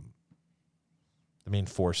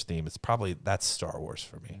theme. It's probably, that's Star Wars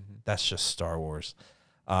for me. That's just Star Wars.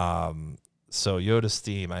 So Yoda's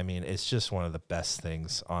theme, I mean, it's just one of the best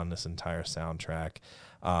things on this entire soundtrack.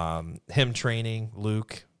 Him training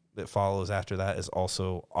Luke that follows after that is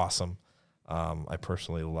also awesome. I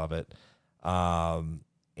personally love it.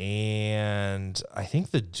 And I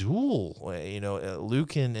think the duel,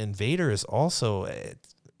 Luke and Vader is also,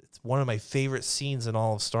 it's one of my favorite scenes in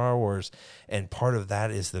all of Star Wars, and part of that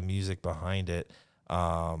is the music behind it.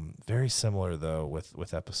 Very similar though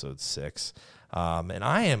with episode 6. And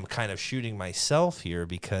I am kind of shooting myself here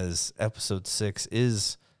because episode 6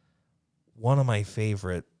 is one of my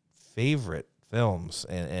favorite films,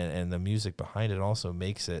 and the music behind it also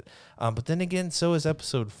makes it. But then again, so is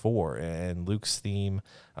episode 4 and Luke's theme.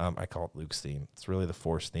 I call it Luke's theme. It's really the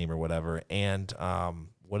Force theme or whatever. And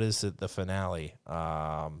what is it? The finale,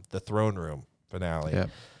 the throne room finale. Yep.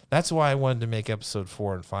 That's why I wanted to make episode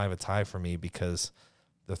 4 and 5 a tie for me, because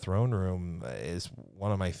the throne room is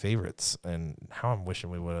one of my favorites. And how I'm wishing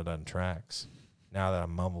we would have done tracks. Now that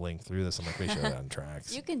I'm mumbling through this, I'm like, we should have done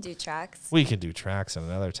tracks. You can do tracks. We can do tracks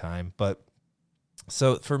another time. But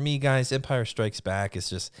so for me, guys, Empire Strikes Back is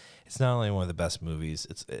just, it's not only one of the best movies,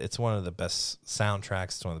 it's one of the best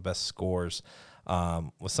soundtracks, it's one of the best scores,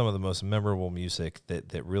 with some of the most memorable music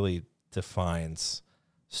that really defines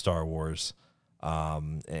Star Wars.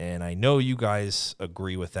 And I know you guys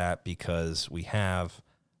agree with that because we have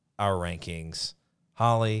our rankings.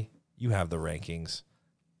 Holly, you have the rankings.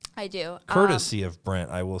 I do. Courtesy of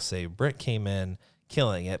Brent, I will say. Brent came in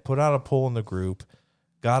killing it, put out a poll in the group,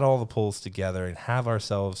 got all the polls together, and have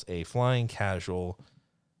ourselves a Flying Casual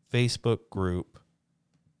Facebook group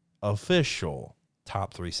official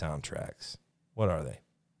top 3 soundtracks. What are they?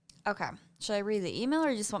 Okay. Should I read the email,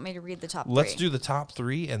 or you just want me to read the top 3? Let's do the top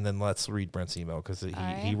 3, and then let's read Brent's email, because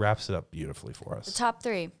he wraps it up beautifully for us. The top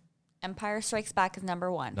 3. Empire Strikes Back is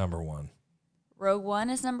number 1. Number 1. Rogue One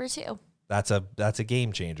is number 2. That's a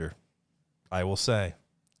game changer, I will say.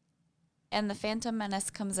 And The Phantom Menace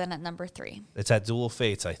comes in at number 3. It's at Duel of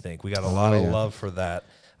Fates, I think. We got a lot of love for that.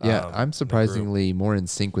 Yeah, I'm surprisingly more in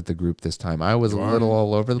sync with the group this time. I was a little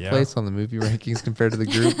all over the place on the movie rankings compared to the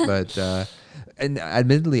group, but and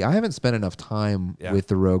admittedly, I haven't spent enough time with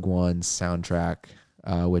the Rogue One soundtrack,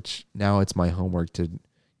 which now it's my homework to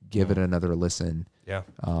give it another listen. Yeah,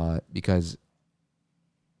 because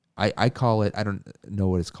I call it, I don't know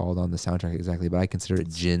what it's called on the soundtrack exactly, but I consider it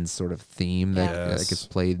Jin's sort of theme that gets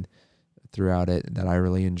played throughout it that I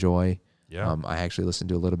really enjoy. Yeah. I actually listened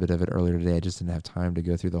to a little bit of it earlier today. I just didn't have time to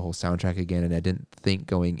go through the whole soundtrack again, and I didn't think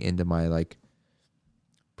going into my like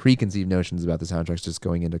preconceived notions about the soundtracks, just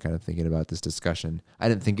going into kind of thinking about this discussion. I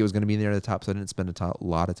didn't think it was going to be near the top, so I didn't spend a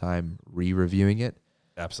lot of time re-reviewing it.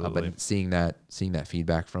 Absolutely. But seeing that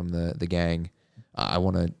feedback from the gang, I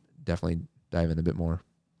want to definitely dive in a bit more.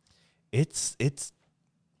 It's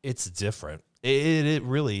different. It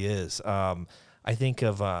really is. I think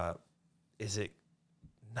of is it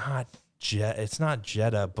not it's not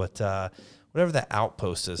Jeddah, but whatever the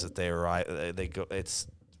outpost is that they arrive, they go. It's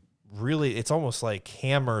almost like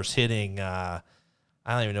hammers hitting. I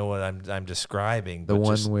don't even know what I'm describing. The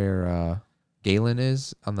one where Galen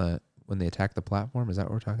is on when they attack the platform. Is that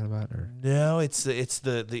what we're talking about? Or no, it's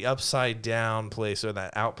the upside down place, or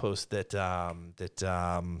that outpost that God,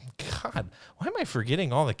 why am I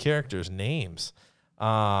forgetting all the characters' names?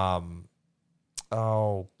 Oh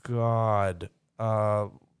God.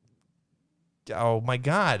 Oh my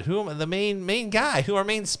God! Who am the main guy? Who our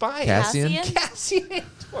main spy? Cassian. Jesus,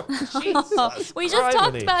 we just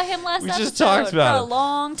talked about him last episode. We just talked about for a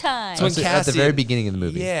long time. So at the very beginning of the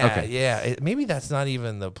movie. Yeah, okay. yeah. Maybe that's not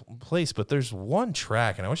even the place, but there's one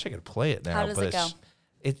track, and I wish I could play it now. How does it go?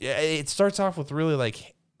 It starts off with really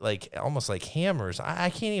like almost like hammers.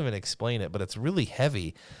 I can't even explain it, but it's really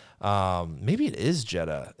heavy. Maybe it is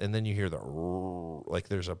Jeddah, and then you hear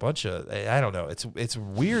there's a bunch of, I don't know. It's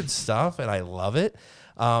weird stuff, and I love it.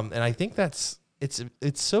 And I think it's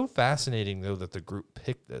so fascinating though that the group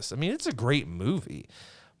picked this. I mean, it's a great movie,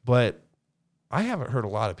 but I haven't heard a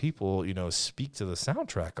lot of people, speak to the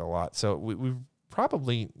soundtrack a lot. So we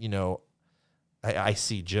probably, I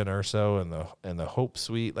see Jyn Erso and the Hope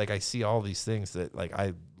Suite. Like I see all these things that like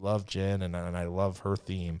I love Jyn and I love her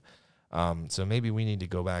theme. So maybe we need to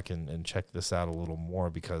go back and check this out a little more,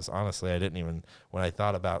 because honestly, I didn't even, when I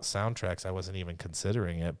thought about soundtracks, I wasn't even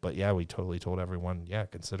considering it. But yeah, we totally told everyone,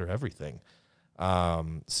 consider everything.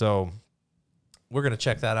 So we're going to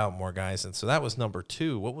check that out more, guys. And so that was number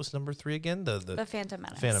 2. What was number 3 again? The Phantom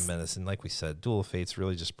Menace. Phantom Menace. And like we said, Duel of Fates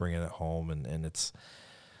really just bringing it home. And it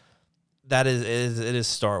is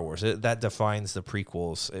Star Wars. That defines the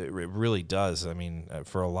prequels. It really does. I mean,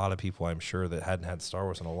 for a lot of people, I'm sure that hadn't had Star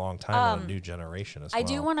Wars in a long time, and a new generation as well. I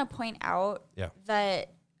do want to point out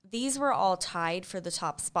that these were all tied for the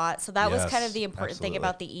top spot. So that was kind of the important thing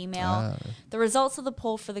about the email. The results of the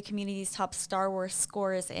poll for the community's top Star Wars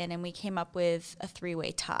score is in, and we came up with a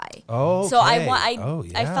 3-way tie. Oh, so I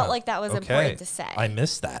felt like that was important to say. I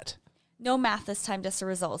missed that. No math this time, just the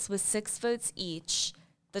results. With 6 votes each,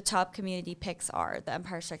 the top community picks are The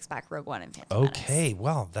Empire Strikes Back, Rogue One, and Phantom Menace. Okay,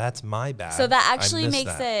 well, that's my bad. So that actually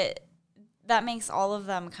makes it that makes all of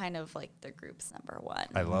them kind of like the group's number one.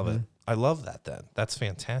 I love it. I love that then. That's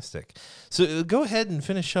fantastic. So go ahead and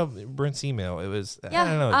finish up Brent's email. It was, I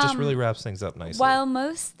don't know, it just really wraps things up nicely. While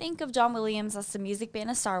most think of John Williams as the music band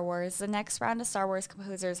of Star Wars, the next round of Star Wars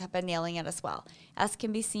composers have been nailing it as well, as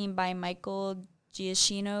can be seen by Michael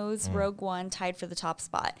Giacchino's Rogue One tied for the top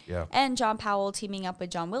spot. Yeah. And John Powell teaming up with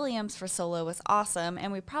John Williams for Solo was awesome,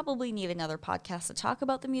 and we probably need another podcast to talk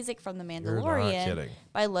about the music from The Mandalorian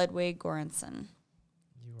by Ludwig Göransson.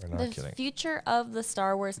 The future of the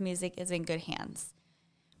Star Wars music is in good hands.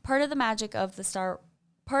 Part of the magic of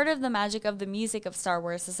the music of Star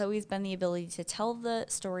Wars has always been the ability to tell the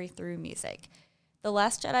story through music. The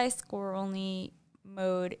Last Jedi score only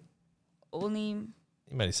mode only. You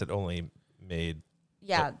might have said only made.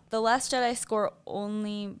 Yeah, The Last Jedi score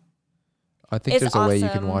only. I think there's a way you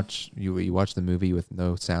can watch you watch the movie with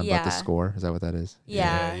no sound but the score. Is that what that is?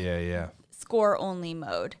 Yeah. Score only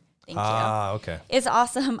mode. Thank you. Okay. It's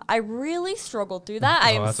awesome. I really struggled through that.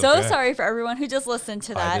 I am so sorry for everyone who just listened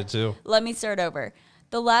to that. I did too. Let me start over.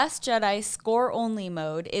 The Last Jedi score-only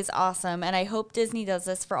mode is awesome, and I hope Disney does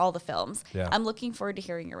this for all the films. Yeah. I'm looking forward to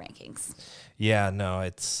hearing your rankings. Yeah, no,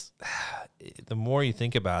 it's the more you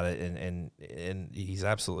think about it, and he's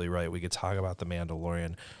absolutely right. We could talk about The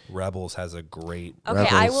Mandalorian. Rebels has a great. Okay,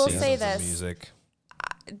 I will say this. Music.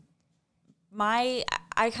 I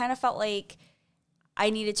kind of felt like I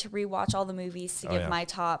needed to rewatch all the movies to give my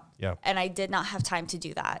top. Yeah. And I did not have time to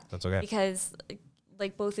do that. That's okay. Because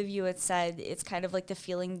like both of you had said, it's kind of like the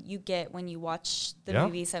feeling you get when you watch the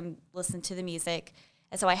movies and listen to the music.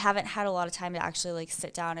 And so I haven't had a lot of time to actually like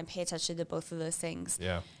sit down and pay attention to both of those things.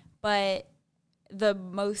 Yeah. But the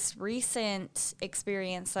most recent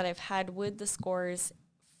experience that I've had with the scores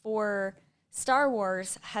for Star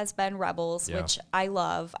Wars has been Rebels, which I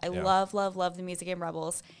love. I love the music in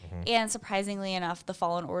Rebels. And surprisingly enough, the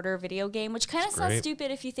Fallen Order video game, which kind of sounds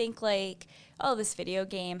stupid if you think like, oh, this video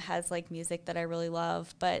game has like music that I really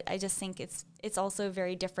love. But I just think it's also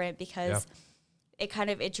very different because it kind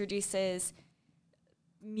of introduces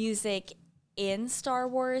music in Star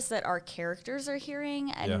Wars that our characters are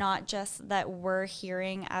hearing and not just that we're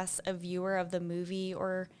hearing as a viewer of the movie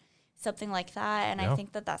or something like that. And I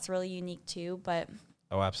think that that's really unique too. But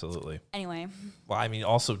oh, absolutely. Anyway. Well, I mean,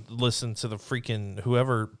 also listen to the freaking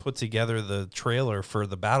whoever put together the trailer for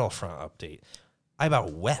the Battlefront update. I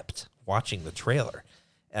about wept watching the trailer.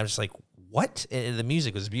 And I was just like, what? And the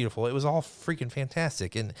music was beautiful. It was all freaking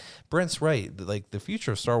fantastic. And Brent's right. Like, the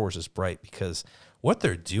future of Star Wars is bright because what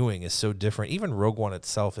they're doing is so different. Even Rogue One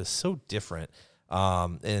itself is so different.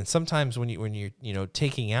 And sometimes when you're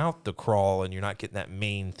taking out the crawl and you're not getting that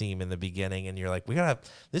main theme in the beginning, and you're like,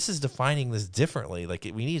 this is defining this differently. Like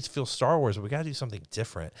we need to feel Star Wars, but we got to do something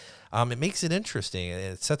different. It makes it interesting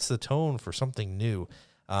and it sets the tone for something new.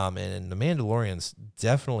 And the Mandalorian's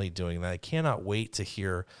definitely doing that. I cannot wait to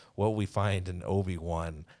hear what we find in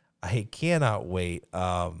Obi-Wan. I cannot wait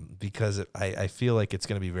because I feel like it's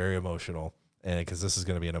going to be very emotional. And because this is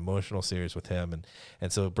going to be an emotional series with him.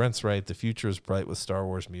 And so Brent's right. The future is bright with Star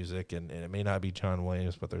Wars music. And it may not be John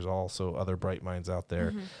Williams, but there's also other bright minds out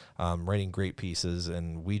there writing great pieces.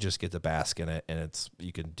 And we just get to bask in it. And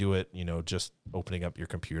you can do it, just opening up your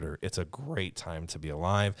computer. It's a great time to be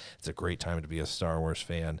alive. It's a great time to be a Star Wars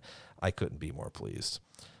fan. I couldn't be more pleased.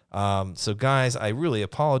 So guys, I really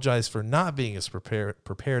apologize for not being as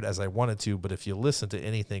prepared as I wanted to, but if you listen to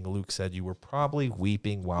anything Luke said, you were probably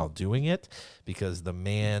weeping while doing it because the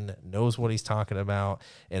man knows what he's talking about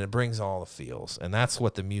and it brings all the feels. And that's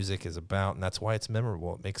what the music is about. And that's why it's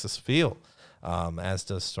memorable. It makes us feel, as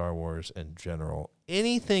does Star Wars in general.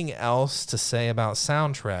 Anything else to say about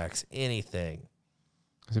soundtracks? Anything?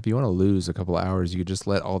 If you want to lose a couple hours, you could just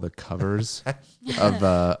let all the covers of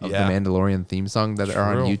the Mandalorian theme song that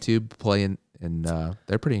are on YouTube play, and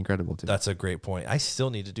they're pretty incredible too. That's a great point. I still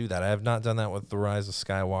need to do that. I have not done that with The Rise of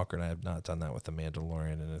Skywalker, and I have not done that with The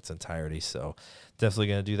Mandalorian in its entirety. So definitely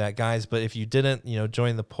going to do that, guys. But if you didn't,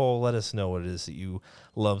 join the poll. Let us know what it is that you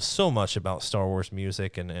love so much about Star Wars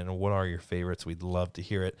music, and what are your favorites. We'd love to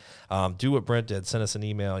hear it. Do what Brent did. Send us an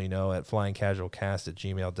email, at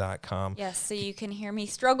flyingcasualcast@gmail.com. Yes, so you can hear me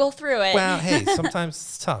struggle through it. Well, hey, sometimes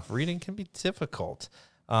it's tough. Reading can be difficult.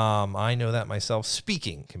 I know that myself.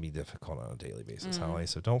 Speaking can be difficult on a daily basis, Holly,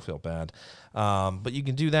 so don't feel bad. But you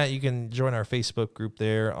can do that. You can join our Facebook group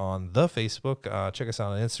there on the Facebook. Check us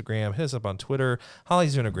out on Instagram. Hit us up on Twitter.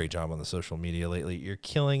 Holly's doing a great job on the social media lately. You're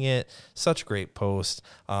killing it. Such great posts.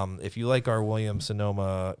 If you like our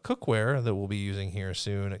Williams-Sonoma cookware that we'll be using here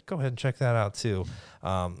soon, go ahead and check that out too.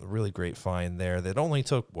 Really great find there. That only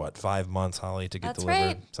took, 5 months, Holly, to get delivered.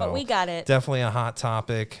 That's right, so but we got it. Definitely a hot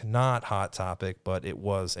topic. Not hot topic, but it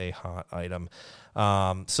was was a hot item.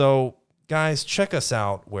 So, guys, check us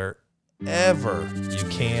out wherever you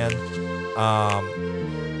can.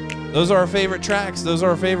 Those are our favorite tracks. Those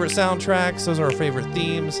are our favorite soundtracks. Those are our favorite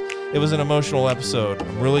themes. It was an emotional episode.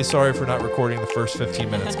 I'm really sorry for not recording the first 15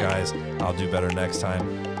 minutes, guys. I'll do better next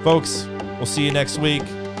time. Folks, we'll see you next week.